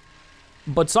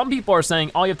 But some people are saying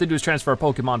all you have to do is transfer a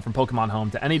Pokemon from Pokemon Home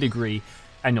to any degree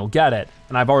and you'll get it,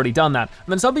 and I've already done that.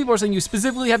 And then some people are saying you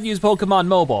specifically have to use Pokemon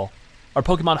Mobile, or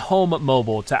Pokemon Home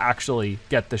Mobile to actually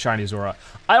get the Shiny Zorua.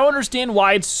 I don't understand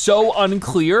why it's so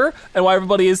unclear, and why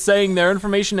everybody is saying their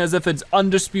information as if it's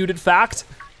undisputed fact.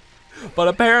 But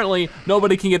apparently,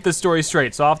 nobody can get this story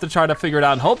straight, so I'll have to try to figure it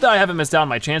out and hope that I haven't missed out on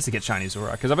my chance to get Shiny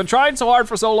Zorua, because I've been trying so hard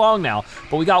for so long now.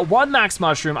 But we got 1 Max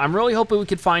Mushroom. I'm really hoping we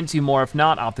could find 2 more. If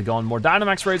not, I'll have to go on more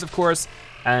Dynamax raids, of course,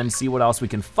 and see what else we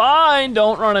can find.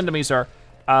 Don't run into me, sir.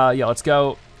 Yeah, let's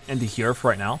go into here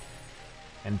for right now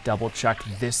and double check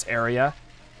this area.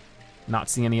 Not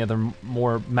seeing any other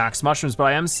more Max Mushrooms, but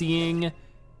I am seeing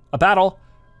a battle.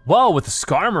 Whoa, with the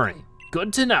Skarmory.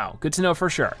 Good to know for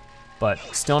sure, but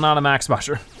still not a Max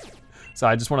Mushroom. So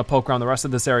I just wanna poke around the rest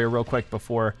of this area real quick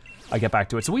before I get back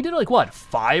to it. So we did like what,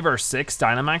 5 or 6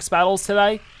 Dynamax battles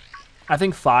today? I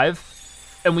think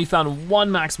 5, and we found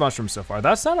 1 Max Mushroom so far.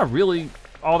 That's not a really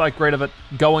all that great of a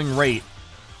going rate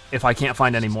if I can't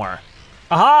find any more.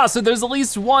 Aha, so there's at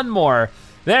least 1 more.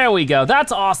 There we go,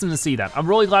 that's awesome to see that. I'm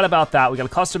really glad about that. We got a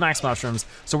cluster Max Mushrooms,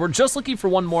 so we're just looking for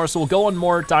 1 more, so we'll go on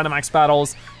more Dynamax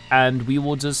battles, and we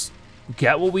will just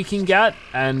get what we can get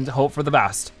and hope for the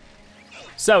best.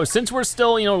 So since we're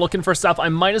still, looking for stuff, I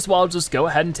might as well just go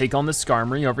ahead and take on the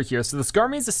Skarmory over here. So the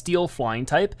Skarmory is a Steel flying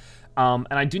type, and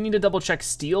I do need to double check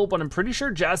Steel, but I'm pretty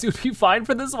sure Jazzy would be fine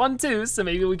for this one too, so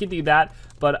maybe we can do that.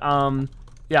 But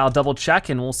yeah, I'll double check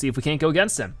and we'll see if we can't go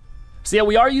against him. So yeah,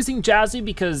 we are using Jazzy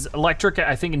because Electric,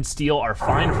 I think, and Steel are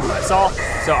fine from what I saw.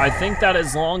 So I think that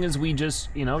as long as we just,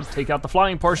 take out the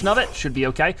flying portion of it, should be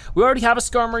okay. We already have a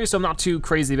Skarmory, so I'm not too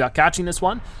crazy about catching this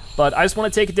one, but I just wanna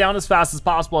take it down as fast as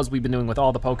possible as we've been doing with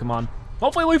all the Pokemon.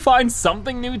 Hopefully we find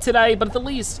something new today, but at the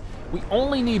least, we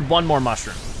only need 1 more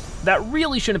mushroom. That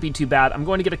really shouldn't be too bad. I'm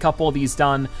going to get a couple of these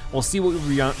done. We'll see what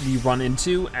we run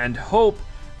into and hope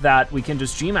that we can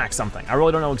just G-Max something. I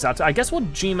really don't know exactly. I guess we'll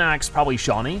G-Max probably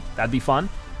Shawnee. That'd be fun.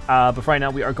 But for right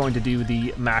now, we are going to do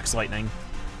the max lightning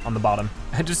on the bottom.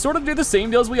 And just sort of do the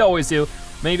same deal as we always do.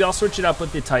 Maybe I'll switch it up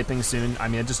with the typing soon. I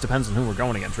mean, it just depends on who we're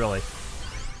going against, really.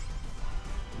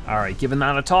 All right, giving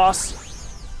that a toss.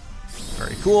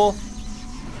 Very cool.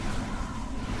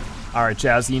 All right,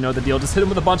 Jazzy, you know the deal. Just hit him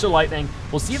with a bunch of lightning.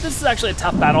 We'll see if this is actually a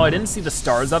tough battle. I didn't see the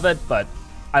stars of it, but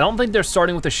I don't think they're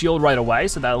starting with a shield right away,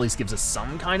 so that at least gives us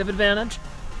some kind of advantage.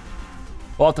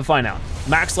 We'll have to find out.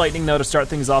 Max lightning though to start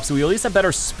things off, so we at least have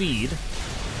better speed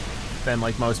than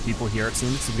like most people here, it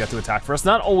seems. So we got to attack first.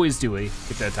 Not always do we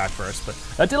get to attack first, but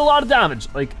that did a lot of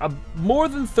damage. Like more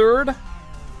than third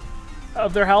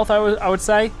of their health, I would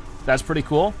say. That's pretty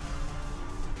cool.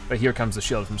 But here comes the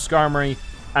shield from Skarmory,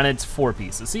 and it's 4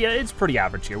 pieces. So yeah, it's pretty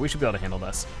average here. We should be able to handle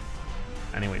this.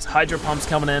 Anyways, Hydro Pump's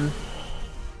coming in.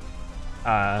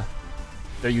 They're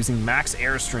using Max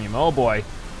Airstream, oh boy.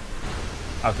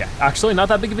 Okay, actually not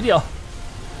that big of a deal.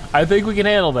 I think we can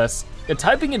handle this. The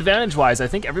typing advantage-wise, I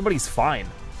think everybody's fine.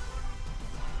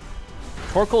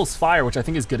 Torkoal's Fire, which I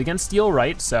think is good against Steel,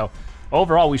 right? So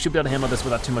overall, we should be able to handle this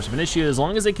without too much of an issue. As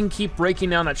long as they can keep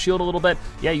breaking down that shield a little bit.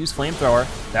 Yeah, use Flamethrower,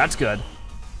 that's good.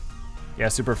 Yeah,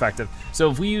 super effective. So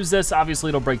if we use this, obviously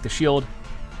it'll break the shield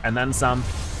and then some.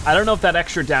 I don't know if that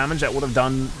extra damage that would have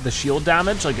done the shield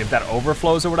damage, like if that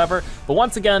overflows or whatever, but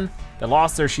once again, they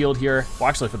lost their shield here, well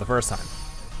actually for the first time.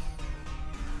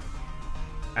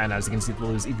 And as you can see, they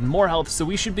lose even more health, so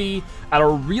we should be at a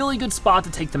really good spot to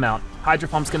take them out. Hydro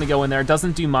Pump's gonna go in there,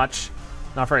 doesn't do much,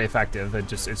 not very effective, it's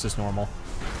just normal.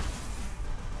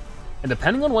 And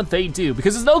depending on what they do,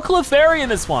 because there's no Clefairy in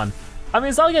this one. I mean,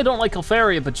 it's not like I don't like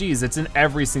Clefairy, but geez, it's in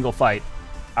every single fight.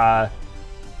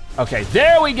 Okay,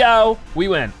 there we go, we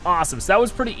win, awesome. So that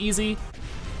was pretty easy.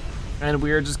 And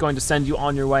we're just going to send you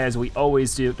on your way as we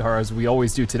always do, or as we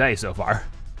always do today so far.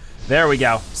 There we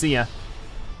go, see ya.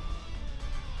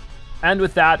 And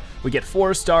with that, we get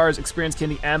 4 stars, Experience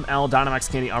Candy, ML,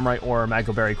 Dynamax Candy, Armorite Ore,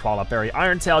 Mango Berry, Qualop Berry,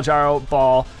 Iron Tail, Gyro,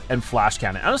 Ball, and Flash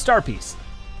Cannon, and a star piece.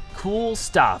 Cool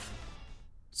stuff.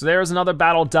 So there's another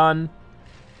battle done.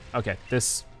 Okay,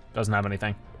 this doesn't have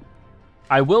anything.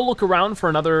 I will look around for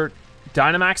another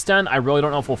Dynamax den. I really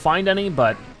don't know if we'll find any,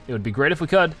 but it would be great if we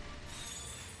could.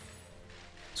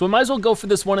 So we might as well go for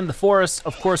this one in the forest.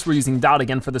 Of course, we're using Dot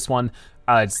again for this one.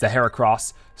 It's the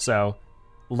Heracross, so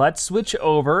let's switch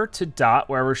over to Dot,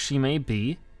 wherever she may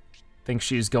be. I think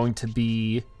she's going to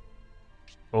be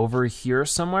over here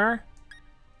somewhere.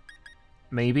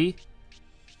 Maybe.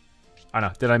 I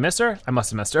don't know, did I miss her? I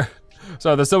must have missed her.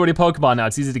 So there's so many Pokemon now,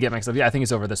 it's easy to get mixed up. Yeah, I think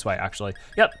it's over this way, actually.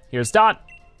 Yep, here's Dot.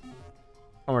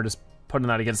 And we're just putting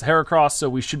that against Heracross, so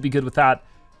we should be good with that.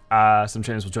 Some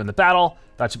trainers will join the battle.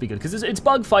 That should be good, because it's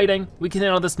bug fighting. We can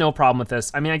handle this, no problem with this.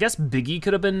 I mean, I guess Biggie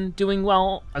could have been doing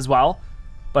well as well.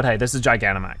 But hey, this is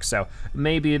Gigantamax, so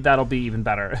maybe that'll be even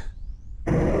better.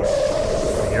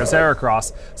 Here's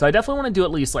Heracross. So I definitely wanna do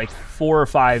at least like 4 or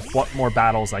 5 more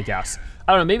battles, I guess.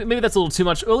 I don't know, maybe that's a little too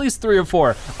much, or at least 3 or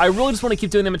 4. I really just wanna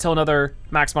keep doing them until another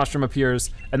Max Mushroom appears,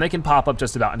 and they can pop up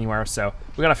just about anywhere, so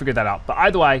we gotta figure that out. But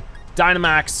either way,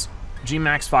 Dynamax,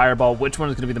 G-Max Fireball, which one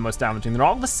is gonna be the most damaging? They're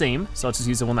all the same, so let's just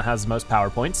use the one that has the most power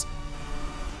points.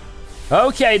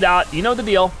 Okay, Dot, you know the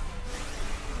deal.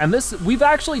 And this, we've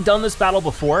actually done this battle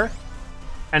before,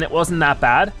 and it wasn't that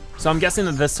bad. So I'm guessing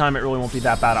that this time it really won't be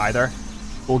that bad either.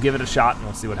 We'll give it a shot and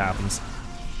we'll see what happens.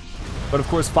 But of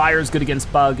course, fire is good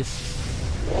against bug.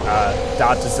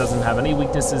 Dot just doesn't have any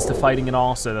weaknesses to fighting at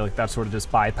all, so like that's sort of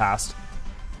just bypassed.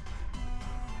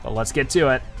 But let's get to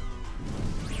it.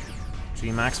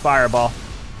 G-Max Fireball.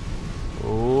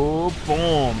 Oh,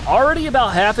 boom. Already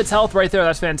about half its health right there,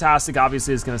 that's fantastic.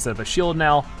 Obviously it's gonna set up a shield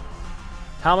now.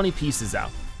 How many pieces out?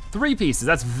 3 pieces,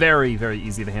 that's very, very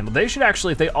easy to handle. They should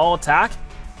actually, if they all attack,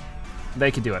 they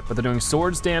could do it, but they're doing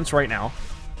Swords Dance right now.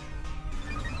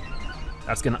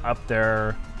 That's gonna up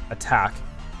their attack.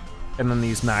 And then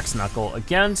these Max Knuckle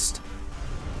against.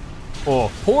 Oh,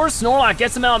 poor Snorlax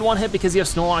gets him out in 1 hit because you have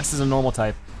Snorlax as a normal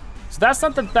type. So that's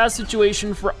not the best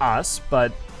situation for us,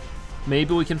 but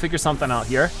maybe we can figure something out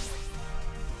here.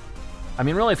 I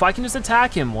mean, really, if I can just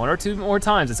attack him 1 or 2 more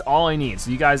times, it's all I need.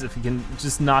 So you guys, if you can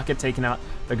just not get taken out,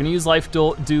 they're gonna use Life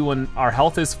Dew when our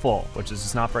health is full, which is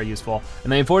just not very useful.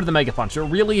 And they avoided the Mega Punch. It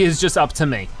really is just up to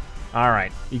me. All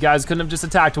right, you guys couldn't have just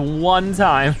attacked 1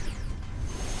 time.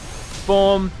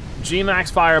 Boom,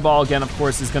 G-Max Fireball again, of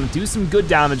course, is gonna do some good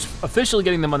damage, officially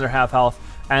getting them under half health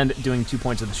and doing 2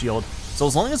 points of the shield. So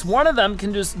as long as one of them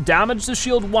can just damage the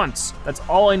shield once, that's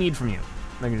all I need from you.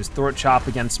 They can just throw it chop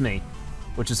against me,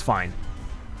 which is fine.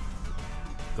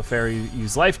 The fairy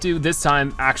use Life Dew. This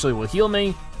time actually will heal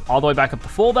me. All the way back up to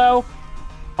full though.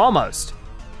 Almost.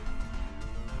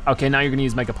 Okay, now you're gonna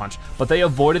use Mega Punch. But they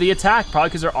avoided the attack, probably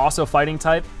because they're also fighting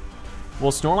type.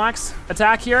 Will Snorlax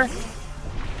attack here?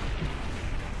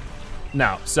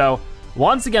 No, so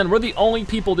once again, we're the only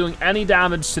people doing any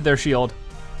damage to their shield.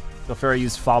 Clefairy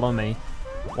used Follow Me.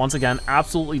 Once again,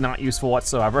 absolutely not useful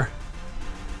whatsoever.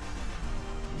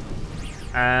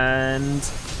 And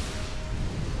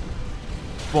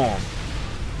boom.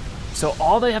 So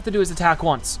all they have to do is attack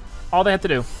once. All they have to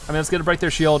do. I mean, it's gonna break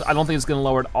their shield. I don't think it's gonna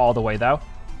lower it all the way though.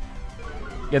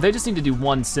 Yeah, they just need to do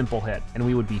one simple hit and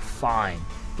we would be fine.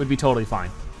 We'd be totally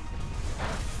fine.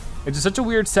 It's just such a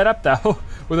weird setup though,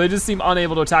 where they just seem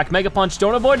unable to attack. Mega Punch,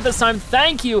 don't avoid it this time,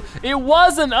 thank you. It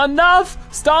wasn't enough.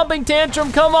 Stomping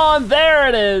Tantrum, come on, there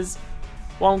it is.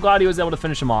 Well, I'm glad he was able to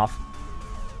finish him off.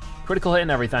 Critical hit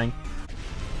and everything.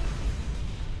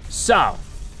 So,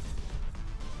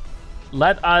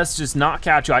 let us just not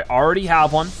catch you. I already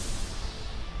have one.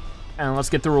 And let's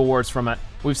get the rewards from it.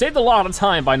 We've saved a lot of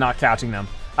time by not catching them.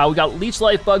 We got Leech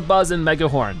Life, Bug Buzz, and Mega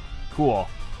Horn. Cool.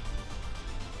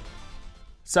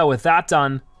 So with that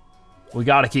done, we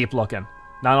gotta keep looking.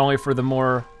 Not only for the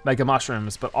more Mega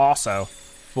Mushrooms, but also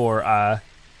for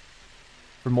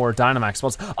more Dynamax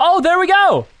spells. Oh, there we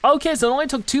go! Okay, so it only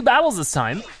took 2 battles this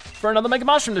time for another Mega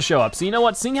Mushroom to show up. So you know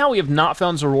what, seeing how we have not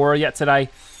found Zorora yet today,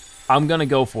 I'm gonna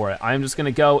go for it. I'm just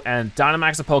gonna go and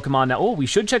Dynamax a Pokemon now. Oh, we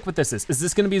should check what this is. Is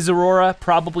this gonna be Zorora?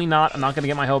 Probably not. I'm not gonna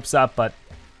get my hopes up, but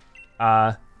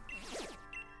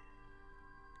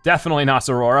definitely not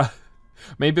Zorora.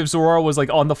 Maybe if Zorora was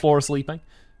like on the floor sleeping.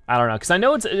 I don't know, because I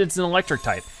know it's an electric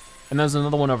type. And there's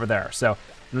another one over there. So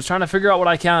I'm just trying to figure out what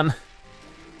I can.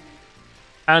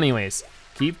 Anyways,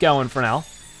 keep going for now.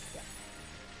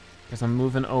 Because I'm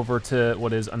moving over to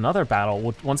what is another battle.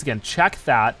 We'll once again check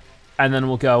that, and then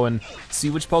we'll go and see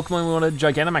which Pokemon we want to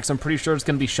Gigantamax. I'm pretty sure it's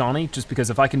gonna be Shawnee, just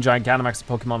because if I can Gigantamax a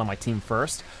Pokemon on my team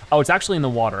first. Oh, it's actually in the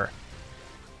water.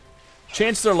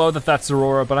 Chances are low that that's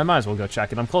Zorora, but I might as well go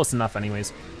check it. I'm close enough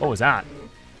anyways. What was that?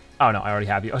 Oh no, I already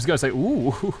have you. I was gonna say,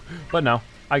 ooh, but no,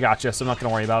 I got you, so I'm not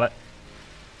gonna worry about it.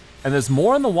 And there's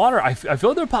more in the water. I feel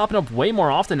like they're popping up way more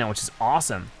often now, which is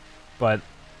awesome. But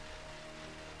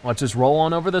let's just roll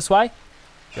on over this way.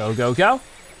 Go, go, go.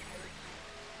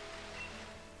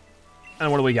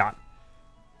 And what do we got?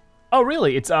 Oh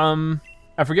really, it's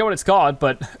I forget what it's called,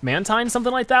 but Mantine,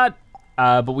 something like that.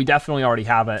 But we definitely already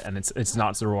have it, and it's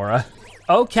not Zorora.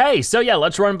 Okay, so yeah,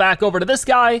 let's run back over to this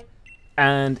guy.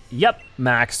 And yep,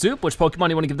 Max Soup. Which Pokemon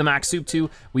do you want to give the Max Soup to?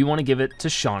 We want to give it to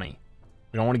Shawnee.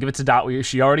 We don't want to give it to Dot.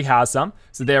 She already has some.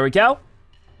 So there we go.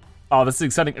 Oh, this is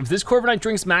exciting. If this Corviknight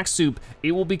drinks Max Soup,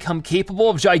 it will become capable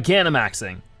of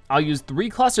Gigantamaxing. I'll use 3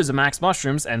 clusters of Max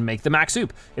Mushrooms and make the Max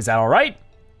Soup. Is that all right?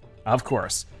 Of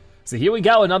course. So here we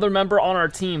go, another member on our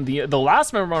team, the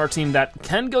last member on our team that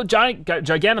can go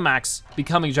Gigantamax,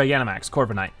 becoming Gigantamax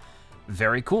Corviknight.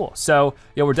 Very cool. So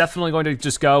yeah, we're definitely going to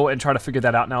just go and try to figure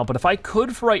that out now. But if I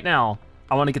could for right now,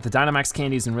 I want to get the Dynamax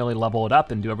candies and really level it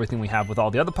up and do everything we have with all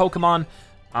the other Pokemon.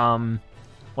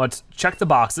 Let's check the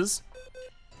boxes.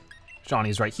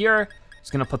 Shawnee's right here.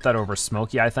 Just gonna put that over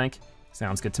Smokey, I think.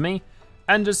 Sounds good to me.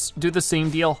 And just do the same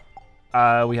deal.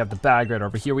 We have the bag right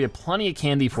over here. We have plenty of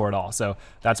candy for it all, so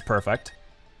that's perfect.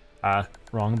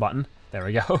 Wrong button. There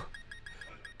we go.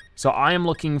 So I am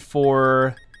looking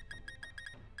for,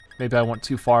 maybe I went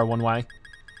too far one way,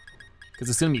 because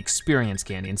it's gonna be experience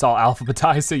candy. It's all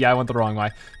alphabetized, so yeah, I went the wrong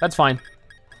way. That's fine.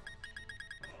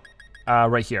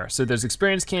 Right here. So there's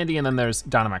experience candy and then there's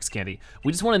Dynamax candy.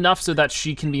 We just want enough so that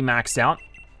she can be maxed out,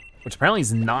 which apparently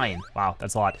is 9. Wow,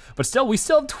 that's a lot. But still, we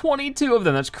still have 22 of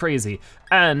them. That's crazy.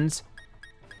 And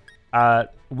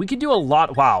we could do a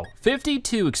lot. Wow,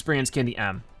 52 experience candy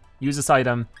M. Use this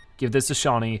item, give this to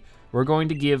Shawnee. We're going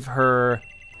to give her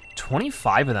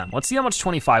 25 of them. Let's see how much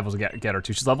 25 will get her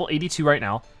to. She's level 82 right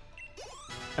now.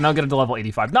 And I'll get her to level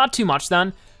 85. Not too much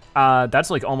then. That's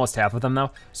like almost half of them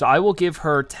though. So I will give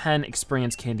her 10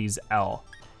 experience candies L.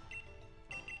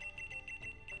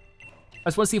 I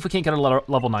just wanna see if we can't get her to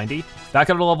level 90. That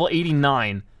got her to level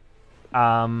 89.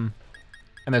 And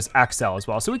there's XL as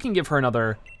well. So we can give her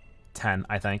another 10,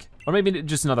 I think. Or maybe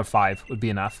just another 5 would be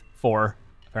enough. 4,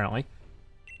 apparently.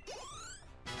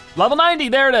 Level 90,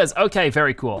 there it is. Okay,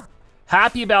 very cool.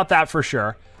 Happy about that for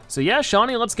sure. So yeah,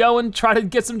 Shawnee, let's go and try to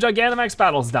get some Gigantamax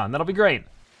battles done. That'll be great.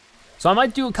 So I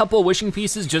might do a couple of wishing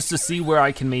pieces just to see where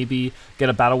I can maybe get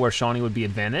a battle where Shawnee would be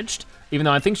advantaged. Even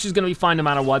though I think she's gonna be fine no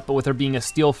matter what, but with her being a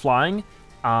steel flying,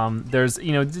 there's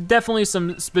definitely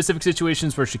some specific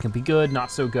situations where she can be good,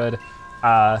 not so good.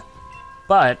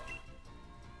 But,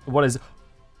 what is,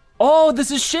 oh, this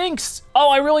is Shinx. Oh,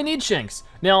 I really need Shinx.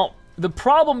 Now, the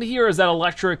problem here is that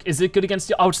electric, is it good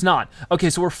against, oh, it's not. Okay,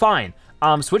 so we're fine.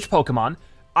 Switch Pokemon.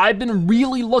 I've been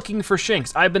really looking for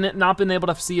Shinx. I've not been able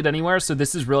to see it anywhere, so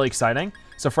this is really exciting.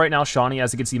 So for right now, Shawnee,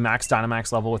 as you can see, max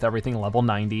Dynamax level with everything, level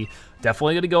 90.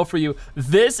 Definitely gonna go for you.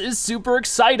 This is super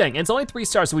exciting. It's only 3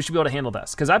 stars, so we should be able to handle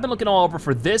this. Because I've been looking all over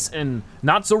for this and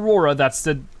not Zorora, that's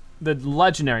the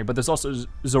legendary, but there's also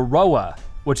Zoroa,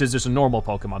 which is just a normal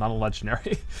Pokemon, not a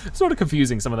legendary. Sort of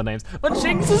confusing, some of the names. But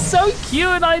Shinx is so cute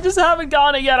and I just haven't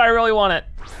gotten it yet. I really want it.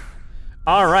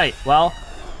 All right, well,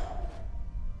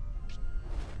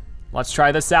 let's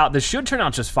try this out. This should turn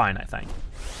out just fine, I think.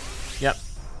 Yep.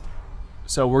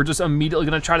 So we're just immediately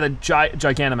gonna try the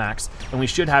Gigantamax, and we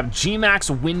should have G-Max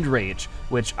Wind Rage,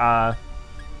 which, yeah,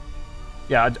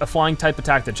 a flying type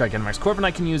attack that Gigantamax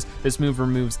Corviknight can use. This move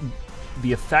removes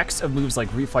the effects of moves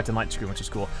like Reflect and Light Screen, which is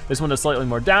cool. This one does slightly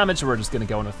more damage, so we're just gonna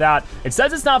go in with that. It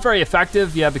says it's not very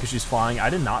effective, yeah, because she's flying. I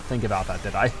did not think about that,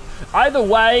 did I? Either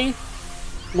way,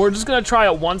 we're just gonna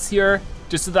try it once here,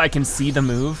 just so that I can see the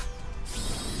move.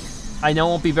 I know it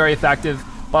won't be very effective,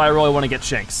 but I really wanna get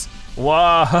Shinx.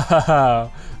 Whoa,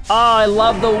 oh, I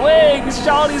love the wings.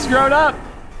 Shawnee's grown up.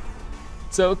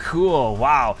 So cool,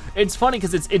 wow. It's funny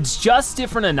because it's just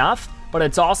different enough, but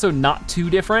it's also not too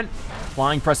different.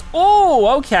 Flying press,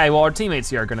 oh, okay. Well, our teammates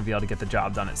here are gonna be able to get the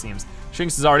job done, it seems.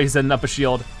 Shinx is already setting up a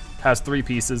shield, has 3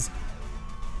 pieces.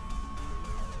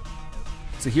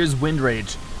 So here's Wind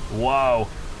Rage. Whoa,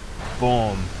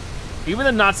 boom. Even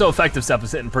the not so effective stuff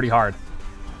is hitting pretty hard.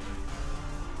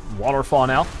 Waterfall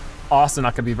now. Also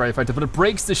not gonna be very effective, but it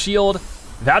breaks the shield.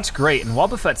 That's great, and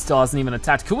Wobbuffet still hasn't even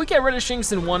attacked. Could we get rid of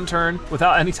Shinx in 1 turn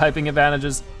without any typing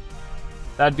advantages?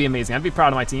 That'd be amazing. I'd be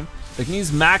proud of my team. They can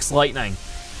use Max Lightning.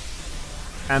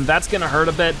 And that's gonna hurt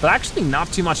a bit, but actually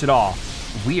not too much at all.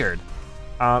 Weird.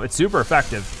 It's super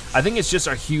effective. I think it's just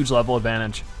a huge level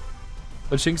advantage.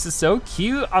 But Shinx is so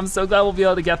cute. I'm so glad we'll be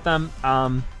able to get them.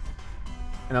 And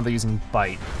now they're using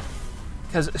Bite.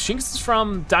 Because Shinx is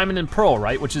from Diamond and Pearl,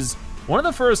 right? Which is one of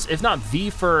the first, if not the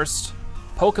first,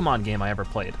 Pokemon game I ever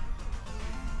played.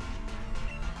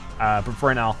 But for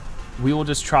right now, we will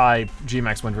just try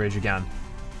G-Max Wind Rage again.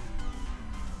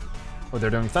 Oh, they're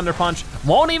doing Thunder Punch.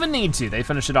 Won't even need to, they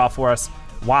finished it off for us.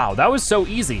 Wow, that was so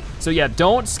easy. So yeah,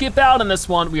 don't skip out on this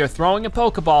one. We are throwing a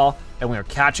Pokeball and we are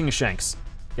catching a Shinx.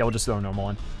 Yeah, we'll just throw a normal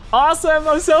one. Awesome,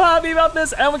 I'm so happy about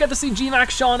this. And we got to see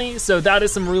G-Max Shawnee, so that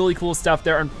is some really cool stuff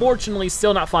there. Unfortunately,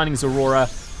 still not finding Zorora,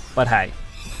 but hey,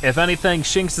 if anything,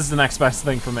 Shinx is the next best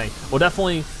thing for me. Well,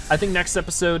 definitely, I think next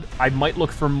episode, I might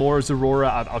look for more Zorora.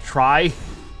 I'll try.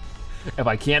 If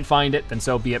I can't find it, then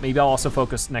so be it. Maybe I'll also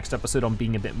focus next episode on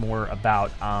being a bit more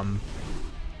about, I mean,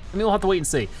 we'll have to wait and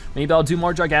see. Maybe I'll do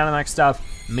more Gigantamax stuff.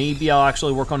 Maybe I'll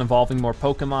actually work on involving more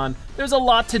Pokemon. There's a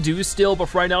lot to do still, but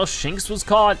for right now, Shinx was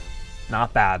caught.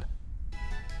 Not bad.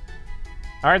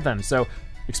 All right then, so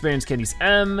Experience Candies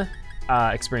M,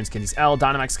 Experience Candies L,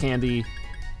 Dynamax Candy,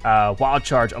 Wild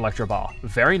Charge, Electro Ball.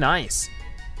 Very nice.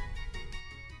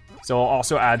 So I'll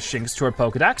also add Shinx to our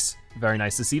Pokedex. Very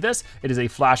nice to see this. It is a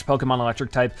Flash Pokemon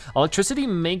electric type. Electricity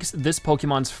makes this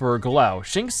Pokemon's fur glow.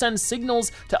 Shinx sends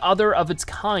signals to other of its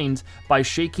kind by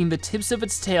shaking the tips of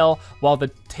its tail while the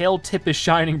tail tip is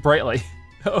shining brightly.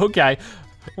 Okay,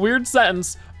 weird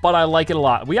sentence, but I like it a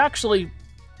lot. We're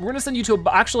gonna send you to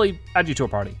actually add you to a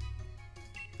party.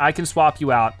 I can swap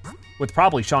you out with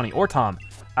probably Shawnee or Tom.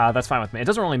 That's fine with me. It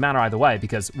doesn't really matter either way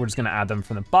because we're just gonna add them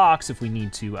from the box if we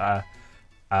need to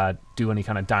do any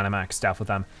kind of Dynamax stuff with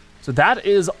them. So that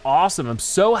is awesome. I'm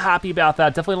so happy about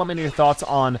that. Definitely let me know your thoughts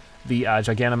on the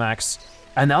Gigantamax.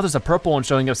 And now there's a purple one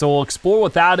showing up, so we'll explore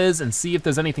what that is and see if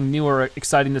there's anything new or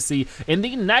exciting to see in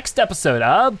the next episode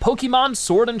of Pokemon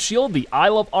Sword and Shield, the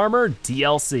Isle of Armor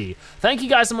DLC. Thank you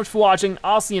guys so much for watching.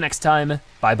 I'll see you next time.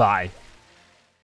 Bye-bye.